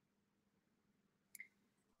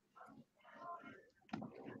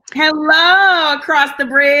 Hello, across the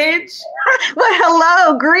bridge. Well,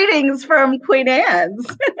 hello, greetings from Queen Anne's.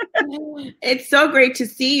 It's so great to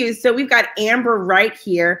see you. So we've got Amber right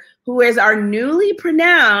here, who is our newly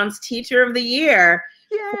pronounced Teacher of the Year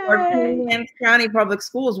for Queen Anne's County Public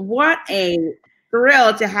Schools. What a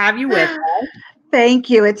thrill to have you with us. Thank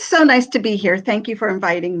you. It's so nice to be here. Thank you for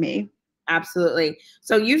inviting me. Absolutely.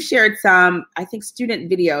 So you've shared some, I think,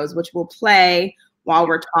 student videos, which we'll play while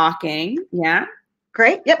we're talking. Yeah.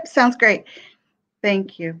 Great. Yep. Sounds great.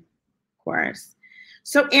 Thank you. Of course.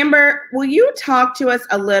 So Amber, will you talk to us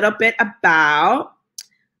a little bit about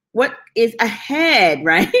what is ahead,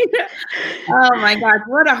 right? Oh my gosh,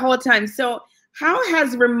 what a whole time. So how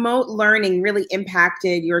has remote learning really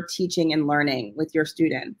impacted your teaching and learning with your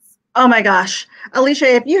students? Oh my gosh.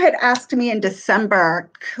 Alicia, if you had asked me in December,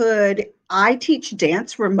 could I teach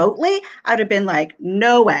dance remotely? I'd have been like,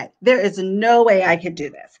 no way. There is no way I could do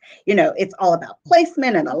this. You know, it's all about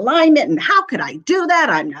placement and alignment. And how could I do that?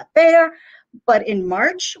 I'm not there. But in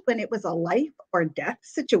March, when it was a life or death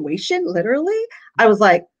situation, literally, I was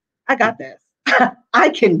like, I got this. I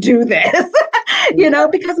can do this, you know,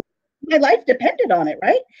 because my life depended on it,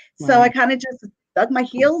 right? So I kind of just dug my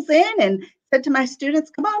heels in and said to my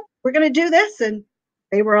students, come on, we're going to do this. And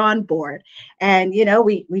they were on board. And, you know,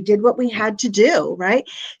 we did what we had to do, right?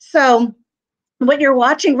 So what you're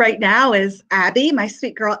watching right now is Abby, my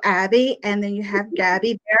sweet girl, Abby. And then you have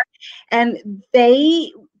Gabby there. And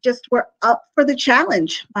they just were up for the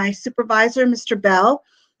challenge. My supervisor, Mr. Bell,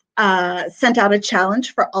 sent out a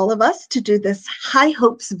challenge for all of us to do this High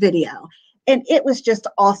Hopes video. And it was just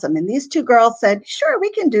awesome. And these two girls said, sure,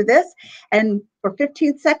 we can do this. And for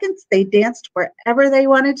 15 seconds, they danced wherever they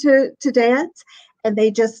wanted to dance. And they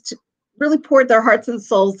just really poured their hearts and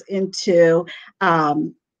souls into,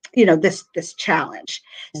 you know, this challenge.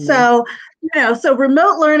 Mm-hmm. So, you know, so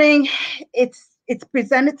remote learning, it's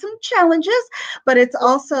presented some challenges, but it's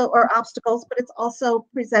also, or obstacles, but it's also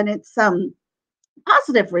presented some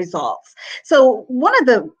positive results. So one of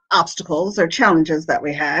the obstacles or challenges that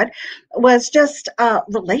we had was just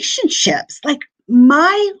relationships. Like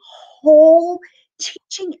my whole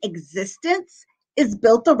teaching existence is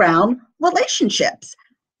built around relationships.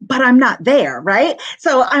 but I'm not there, right?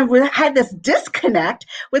 So I had this disconnect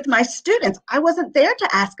with my students. I wasn't there to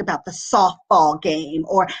ask about the softball game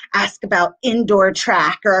or ask about indoor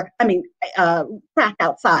track track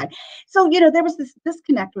outside. So, there was this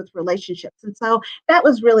disconnect with relationships. And so that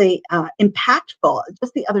was really impactful.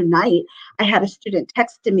 Just the other night, I had a student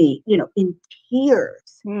text to me, in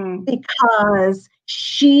tears because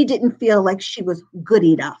she didn't feel like she was good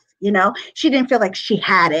enough. She didn't feel like she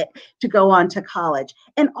had it to go on to college.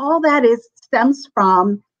 And all that stems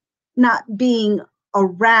from not being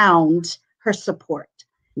around her support,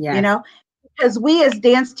 because we as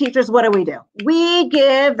dance teachers, what do? We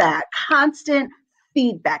give that constant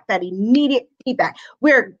feedback, that immediate feedback.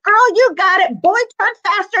 We're, girl, you got it. Boy, turn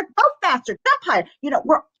faster, go faster, jump higher.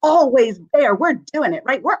 We're always there. We're doing it,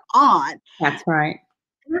 right? We're on. That's right.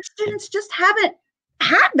 And our students just haven't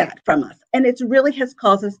had that from us. And it really has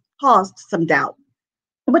caused some doubt,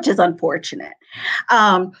 which is unfortunate.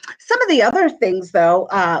 Some of the other things, though,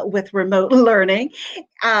 with remote learning,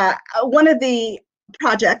 one of the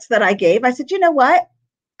projects that I gave, I said, you know what?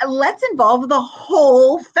 Let's involve the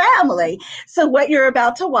whole family. So what you're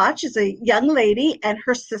about to watch is a young lady and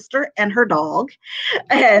her sister and her dog.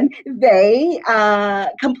 And they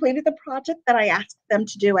completed the project that I asked them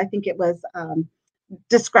to do. I think it was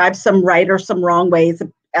describe some right or some wrong ways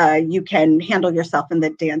you can handle yourself in the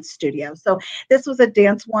dance studio. So this was a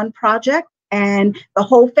Dance One project, and the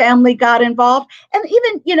whole family got involved. And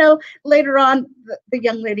even, later on, the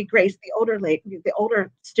young lady, Grace, the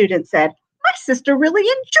older student said, my sister really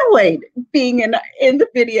enjoyed being in the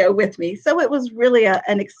video with me. So it was really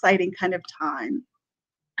an exciting kind of time.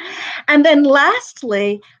 And then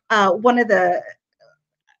lastly, one of the,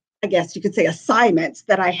 I guess you could say, assignments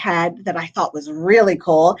that I had that I thought was really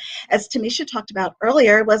cool, as Tamisha talked about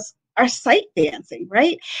earlier, was our sight dancing,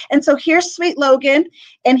 right? And so here's Sweet Logan,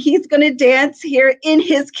 and he's going to dance here in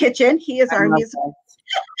his kitchen. He is our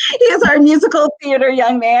musical theater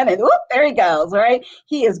young man, and whoop, there he goes, right?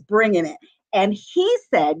 He is bringing it. And he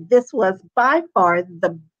said this was by far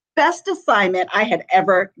the best assignment I had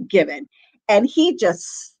ever given. And he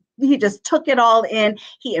just took it all in.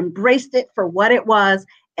 He embraced it for what it was,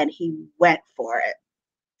 and he went for it.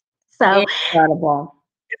 So incredible.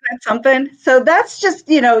 Isn't that something? So that's just,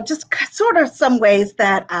 just sort of some ways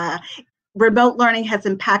that remote learning has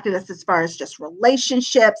impacted us as far as just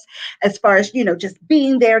relationships, as far as, just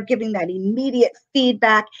being there, giving that immediate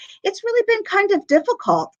feedback. It's really been kind of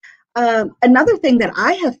difficult. Another thing that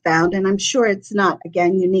I have found, and I'm sure it's not,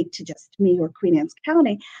 again, unique to just me or Queen Anne's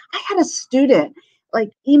County, I had a student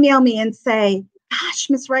email me and say, gosh,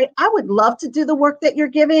 Miss Wright, I would love to do the work that you're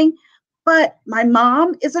giving, but my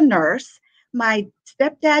mom is a nurse. My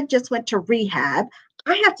stepdad just went to rehab.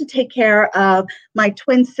 I have to take care of my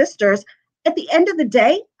twin sisters. At the end of the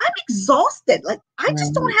day, I'm exhausted. I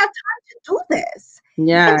just don't have time to do this.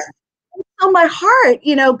 Yeah. So my heart,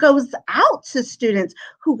 goes out to students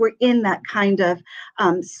who were in that kind of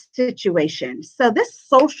situation. So this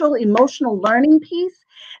social emotional learning piece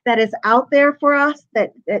that is out there for us,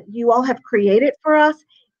 that you all have created for us,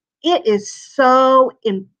 it is so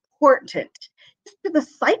important to the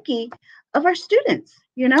psyche of our students,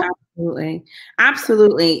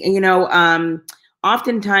 Absolutely.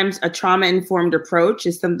 Oftentimes a trauma-informed approach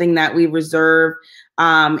is something that we reserve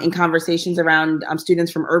in conversations around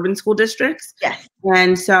students from urban school districts. Yes.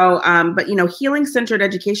 And so, but healing-centered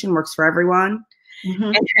education works for everyone.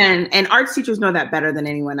 Mm-hmm. And arts teachers know that better than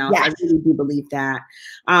anyone else. Yes. I really do believe that.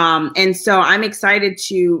 And so I'm excited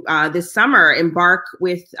to this summer embark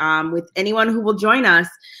with anyone who will join us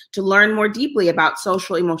to learn more deeply about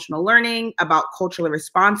social emotional learning, about culturally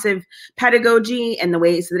responsive pedagogy and the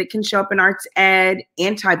ways that it can show up in arts ed,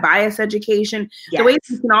 anti-bias education, yes. The ways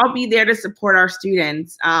we can all be there to support our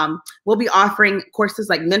students. We'll be offering courses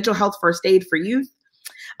like mental health first aid for youth,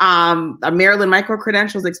 Maryland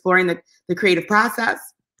micro-credentials exploring the creative process.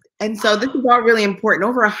 And so this is all really important.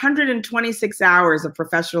 Over 126 hours of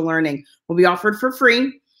professional learning will be offered for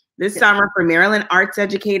free this summer for Maryland arts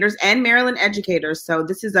educators and Maryland educators. So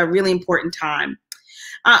this is a really important time.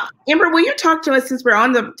 Amber, will you talk to us, since we're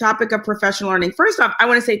on the topic of professional learning? First off, I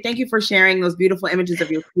want to say thank you for sharing those beautiful images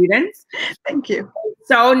of your students. Thank you.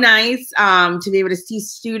 So nice to be able to see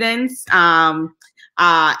students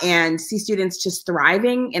and see students just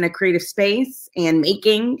thriving in a creative space, and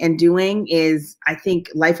making and doing is, I think,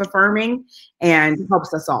 life affirming and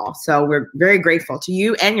helps us all. So we're very grateful to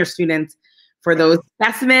you and your students for those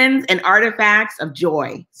specimens and artifacts of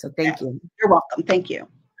joy. So thank you. You're welcome. Thank you.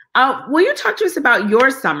 Will you talk to us about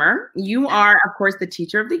your summer? You are, of course, the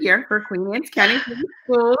Teacher of the Year for Queen Anne's County Public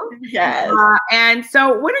Schools. Yes. And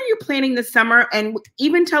so what are you planning this summer? And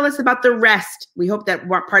even tell us about the rest. We hope that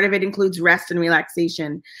part of it includes rest and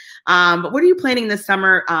relaxation. But what are you planning this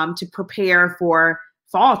summer to prepare for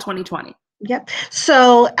fall 2020? Yep.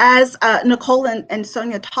 So as Nicole and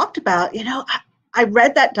Sonia talked about, I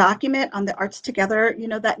read that document on the Arts Together,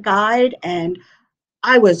 that guide, and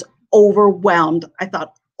I was overwhelmed. I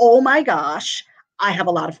thought, oh my gosh, I have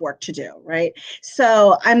a lot of work to do, right?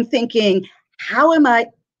 So I'm thinking, how am I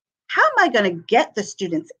going to get the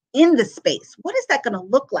students in the space? What is that going to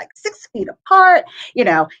look like? 6 feet apart?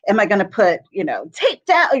 Am I going to put, tape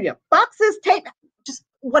down, boxes, tape? Just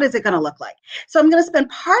what is it going to look like? So I'm going to spend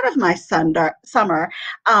part of my summer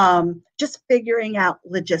just figuring out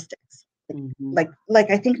logistics. Mm-hmm. Like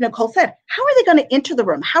I think Nicole said, how are they going to enter the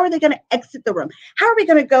room? How are they going to exit the room? How are we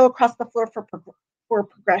going to go across the floor for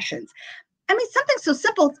progressions? I mean, something so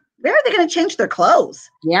simple. Where are they going to change their clothes?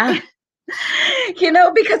 Yeah.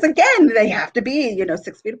 Because again, they have to be,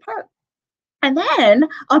 6 feet apart. And then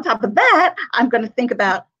on top of that, I'm going to think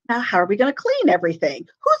about, now, how are we going to clean everything?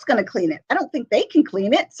 Who's going to clean it? I don't think they can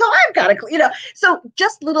clean it. So I've got to clean, so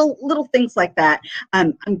just little things like that.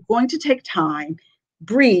 I'm going to take time,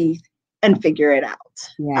 breathe, and figure it out.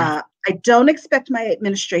 Yeah. I don't expect my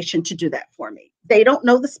administration to do that for me. They don't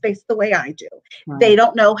know the space the way I do. Right. They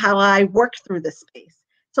don't know how I work through the space.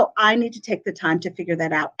 So I need to take the time to figure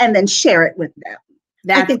that out and then share it with them.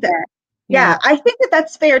 I think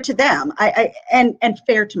that's fair to them. And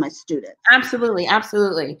fair to my students. Absolutely.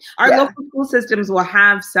 Our local school systems will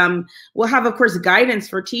have of course guidance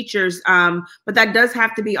for teachers, but that does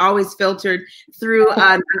have to be always filtered through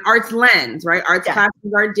an arts lens, right? Arts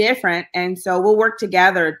classes are different, and so we'll work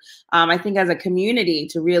together, I think, as a community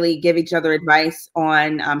to really give each other advice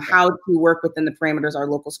on how to work within the parameters our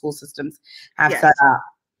local school systems have set up.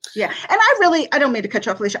 Yeah, and I don't mean to cut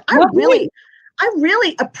you off, Alicia. I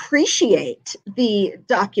really appreciate the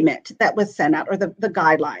document that was sent out, or the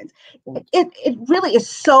guidelines. It really is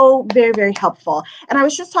so very, very helpful. And I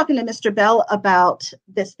was just talking to Mr. Bell about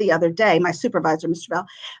this the other day, my supervisor, Mr. Bell,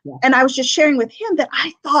 and I was just sharing with him that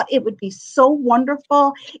I thought it would be so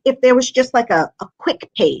wonderful if there was just like a quick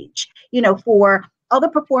page, for all the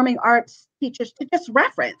performing arts teachers to just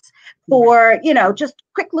reference for, just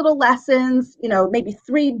quick little lessons, maybe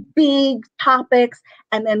 3 big topics,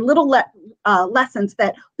 and then little lessons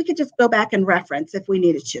that we could just go back and reference if we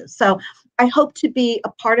needed to. So I hope to be a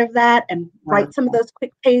part of that and write some of those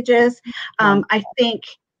quick pages. I think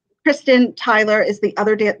Kristen Tyler is the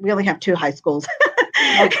other day. We only have 2 high schools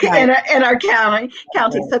in our county.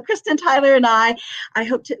 So Kristen Tyler and I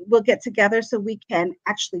hope we'll get together so we can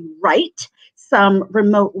actually write some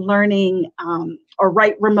remote learning or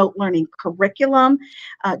write remote learning curriculum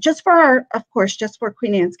just for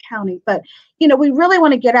Queen Anne's County. But, we really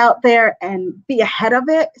want to get out there and be ahead of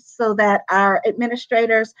it so that our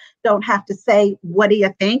administrators don't have to say, what do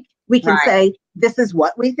you think? We can say, this is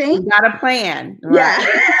what we think. We got a plan. Right.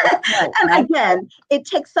 Yeah. And again, it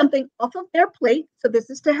takes something off of their plate. So this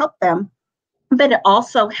is to help them. But it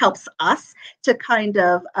also helps us to kind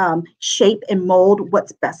of shape and mold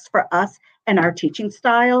what's best for us and our teaching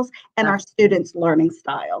styles and our students' learning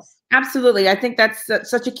styles. Absolutely. I think that's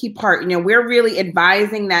such a key part. We're really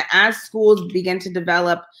advising that as schools begin to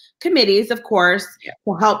develop committees, of course,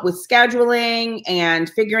 to help with scheduling and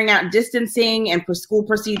figuring out distancing and for school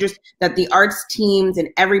procedures, that the arts teams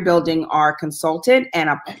in every building are consulted and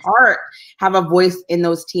have a voice in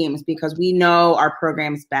those teams, because we know our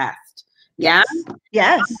programs best. Yeah.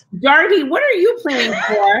 Yes. Darby, what are you planning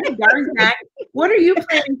for? What are you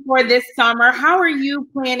planning for this summer? How are you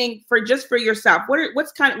planning for yourself?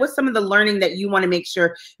 What's some of the learning that you want to make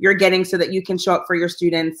sure you're getting so that you can show up for your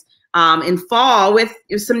students in fall with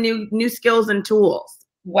some new skills and tools?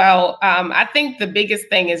 Well, I think the biggest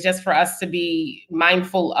thing is just for us to be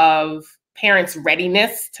mindful of parents'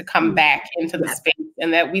 readiness to come back into the space,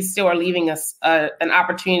 and that we still are leaving us an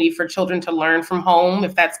opportunity for children to learn from home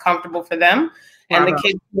if that's comfortable for them, and the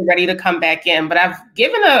kids are ready to come back in. But I've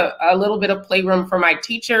given a little bit of playroom for my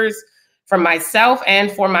teachers, for myself,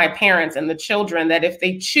 and for my parents and the children, that if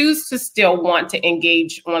they choose to still want to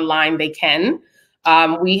engage online, they can.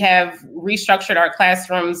 We have restructured our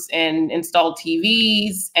classrooms and installed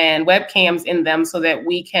TVs and webcams in them so that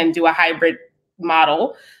we can do a hybrid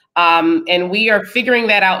model. And we are figuring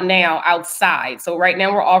that out now outside. So right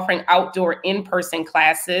now we're offering outdoor in-person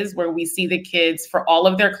classes where we see the kids for all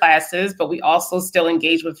of their classes, but we also still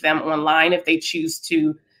engage with them online if they choose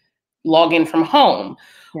to log in from home.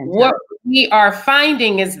 Fantastic. What we are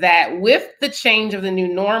finding is that with the change of the new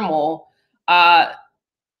normal,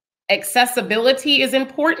 accessibility is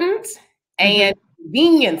important and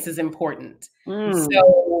convenience is important.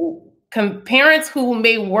 So parents who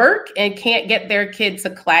may work and can't get their kid to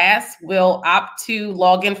class will opt to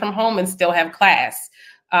log in from home and still have class.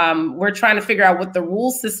 We're trying to figure out what the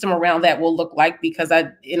rule system around that will look like, because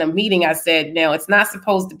in a meeting I said, no, it's not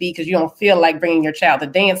supposed to be because you don't feel like bringing your child to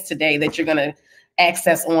dance today that you're going to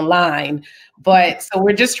access online. But so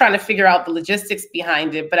we're just trying to figure out the logistics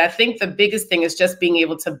behind it. But I think the biggest thing is just being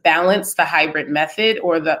able to balance the hybrid method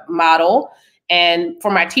or the model, and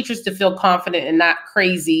for my teachers to feel confident and not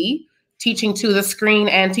crazy teaching to the screen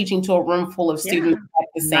and teaching to a room full of students at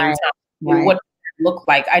the same time. And what does it look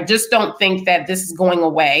like? I just don't think that this is going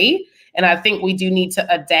away. And I think we do need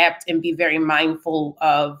to adapt and be very mindful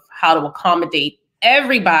of how to accommodate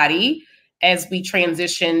everybody as we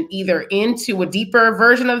transition either into a deeper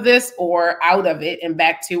version of this or out of it and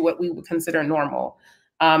back to what we would consider normal.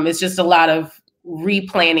 It's just a lot of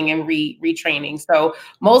replanning and retraining. So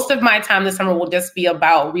most of my time this summer will just be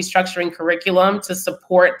about restructuring curriculum to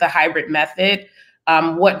support the hybrid method.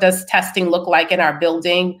 What does testing look like in our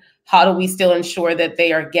building? How do we still ensure that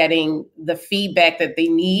they are getting the feedback that they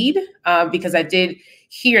need? Because I did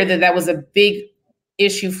hear that that was a big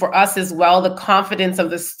issue for us as well, the confidence of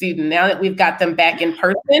the student. Now that we've got them back in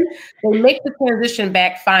person, they make the transition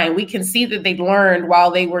back fine. We can see that they learned while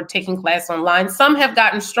they were taking class online. Some have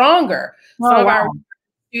gotten stronger. Some of our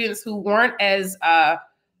students who weren't as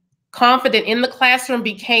confident in the classroom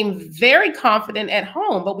became very confident at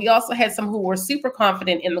home, but we also had some who were super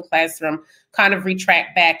confident in the classroom kind of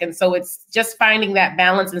retract back. And so it's just finding that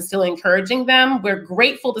balance and still encouraging them. We're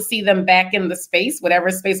grateful to see them back in the space, whatever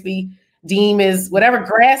space we deem is, whatever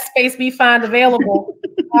grass space we find available.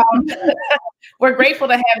 We're grateful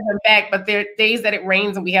to have them back, but there are days that it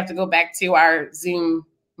rains and we have to go back to our Zoom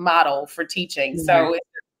model for teaching. So it's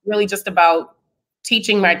really just about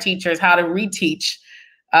teaching my teachers how to reteach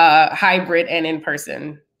hybrid and in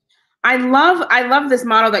person. I love this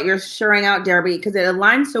model that you're sharing out, Darby, because it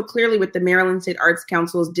aligns so clearly with the Maryland State Arts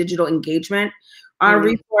Council's digital engagement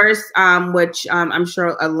resource, which I'm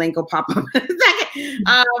sure a link will pop up in a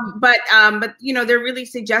second. But you know, they're really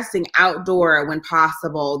suggesting outdoor when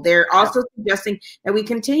possible. They're also suggesting that we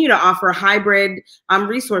continue to offer hybrid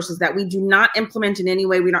resources, that we do not implement in any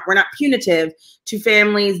way. We're not punitive to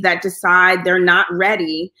families that decide they're not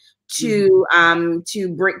ready to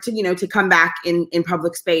come back in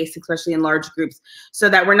public space, especially in large groups, so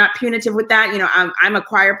that we're not punitive with that. You know, I'm a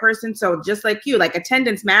choir person, so just like you, like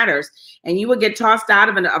attendance matters, and you will get tossed out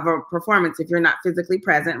of a performance if you're not physically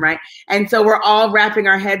present, right? And so we're all wrapping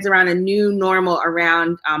our heads around a new normal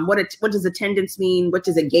around what does attendance mean? What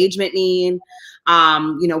does engagement mean?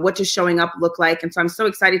 You know, what does showing up look like? And so I'm so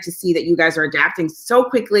excited to see that you guys are adapting so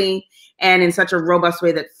quickly and in such a robust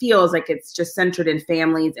way that feels like it's just centered in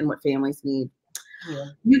families and what families need. Yeah.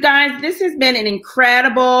 You guys, this has been an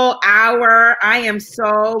incredible hour. I am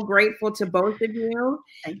so grateful to both of you.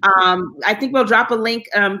 I think we'll drop a link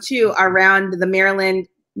too around the Maryland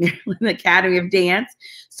Academy of Dance,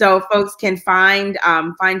 so folks can find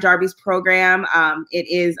Darby's program. It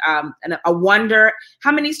is a wonder.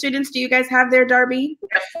 How many students do you guys have there, Darby? We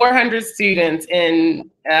have 400 students, and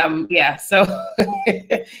so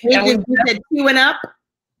you said 2 and up?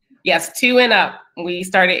 Yes, 2 and up. We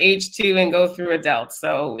start at age 2 and go through adults.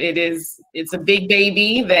 So it's a big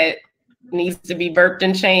baby that needs to be burped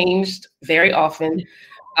and changed very often.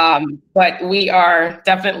 But we are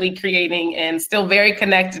definitely creating and still very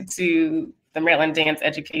connected to the Maryland dance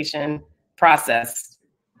education process.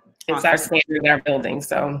 It's our standard in our building.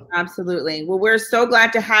 So absolutely. Well, we're so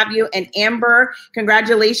glad to have you. And Amber,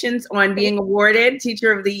 congratulations on being awarded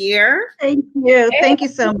Teacher of the Year. Thank you. Thank you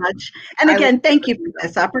so much. And again, thank you for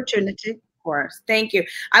this opportunity. Of course. Thank you.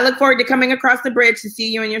 I look forward to coming across the bridge to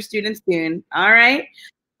see you and your students soon. All right.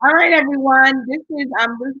 All right, everyone. This is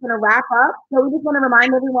going to wrap up. So we just want to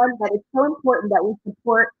remind everyone that it's so important that we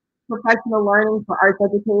support professional learning for arts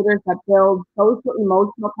educators that build social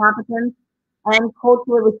emotional competence and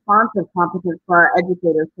culturally responsive competence for our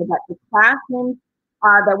educators, so that the classrooms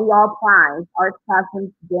that we all prize, arts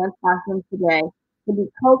classrooms, dance classrooms today, can be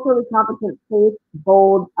culturally competent, safe,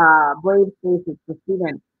 bold, brave spaces for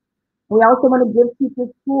students. We also want to give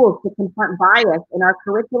teachers tools to confront bias in our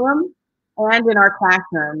curriculum and in our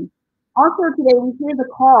classrooms. Also today, we hear the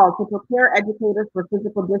call to prepare educators for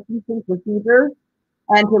physical distancing procedures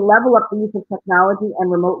and to level up the use of technology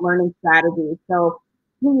and remote learning strategies. So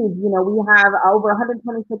please, you know, we have over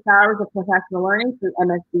 126 hours of professional learning through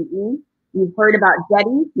MSDE. You've heard about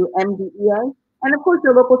DEDI through MDEA. And of course,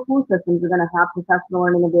 your local school systems are going to have professional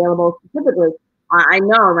learning available specifically, I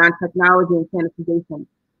know, around technology and sanitization.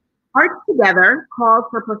 Arts Together calls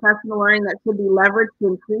for professional learning that should be leveraged to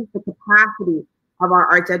increase the capacity of our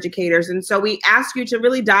arts educators. And so we ask you to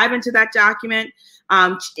really dive into that document.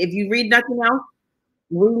 If you read nothing else,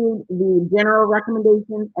 read the general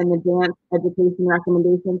recommendations and the dance education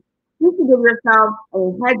recommendations. You can give yourself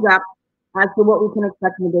a heads up as to what we can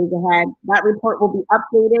expect in the days ahead. That report will be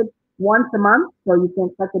updated once a month, so you can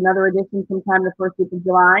expect another edition sometime the first week of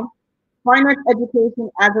July. Fine arts education,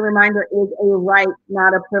 as a reminder, is a right,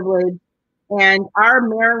 not a privilege. And our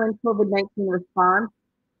Maryland COVID-19 response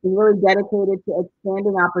is really dedicated to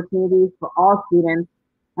expanding opportunities for all students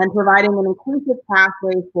and providing an inclusive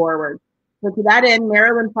pathway forward. So to that end,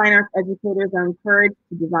 Maryland fine arts educators are encouraged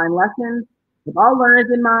to design lessons with all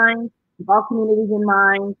learners in mind, with all communities in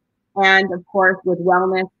mind, and of course with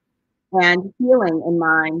wellness and healing in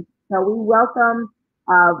mind. So we welcome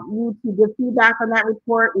you to give feedback on that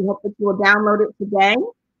report. We hope that you will download it today,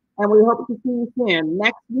 and we hope to see you soon.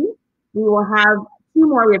 Next week, we will have we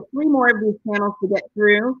have 3 more of these panels to get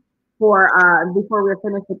through before we're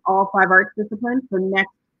finished with all 5 arts disciplines. So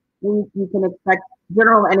next week, you can expect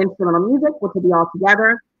general and instrumental music, which will be all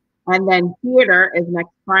together. And then theater is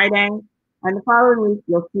next Friday. And the following week,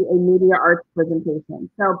 you'll see a media arts presentation.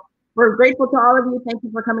 So we're grateful to all of you. Thank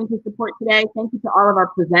you for coming to support today. Thank you to all of our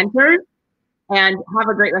presenters. And have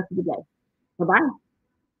a great rest of the day. Bye-bye.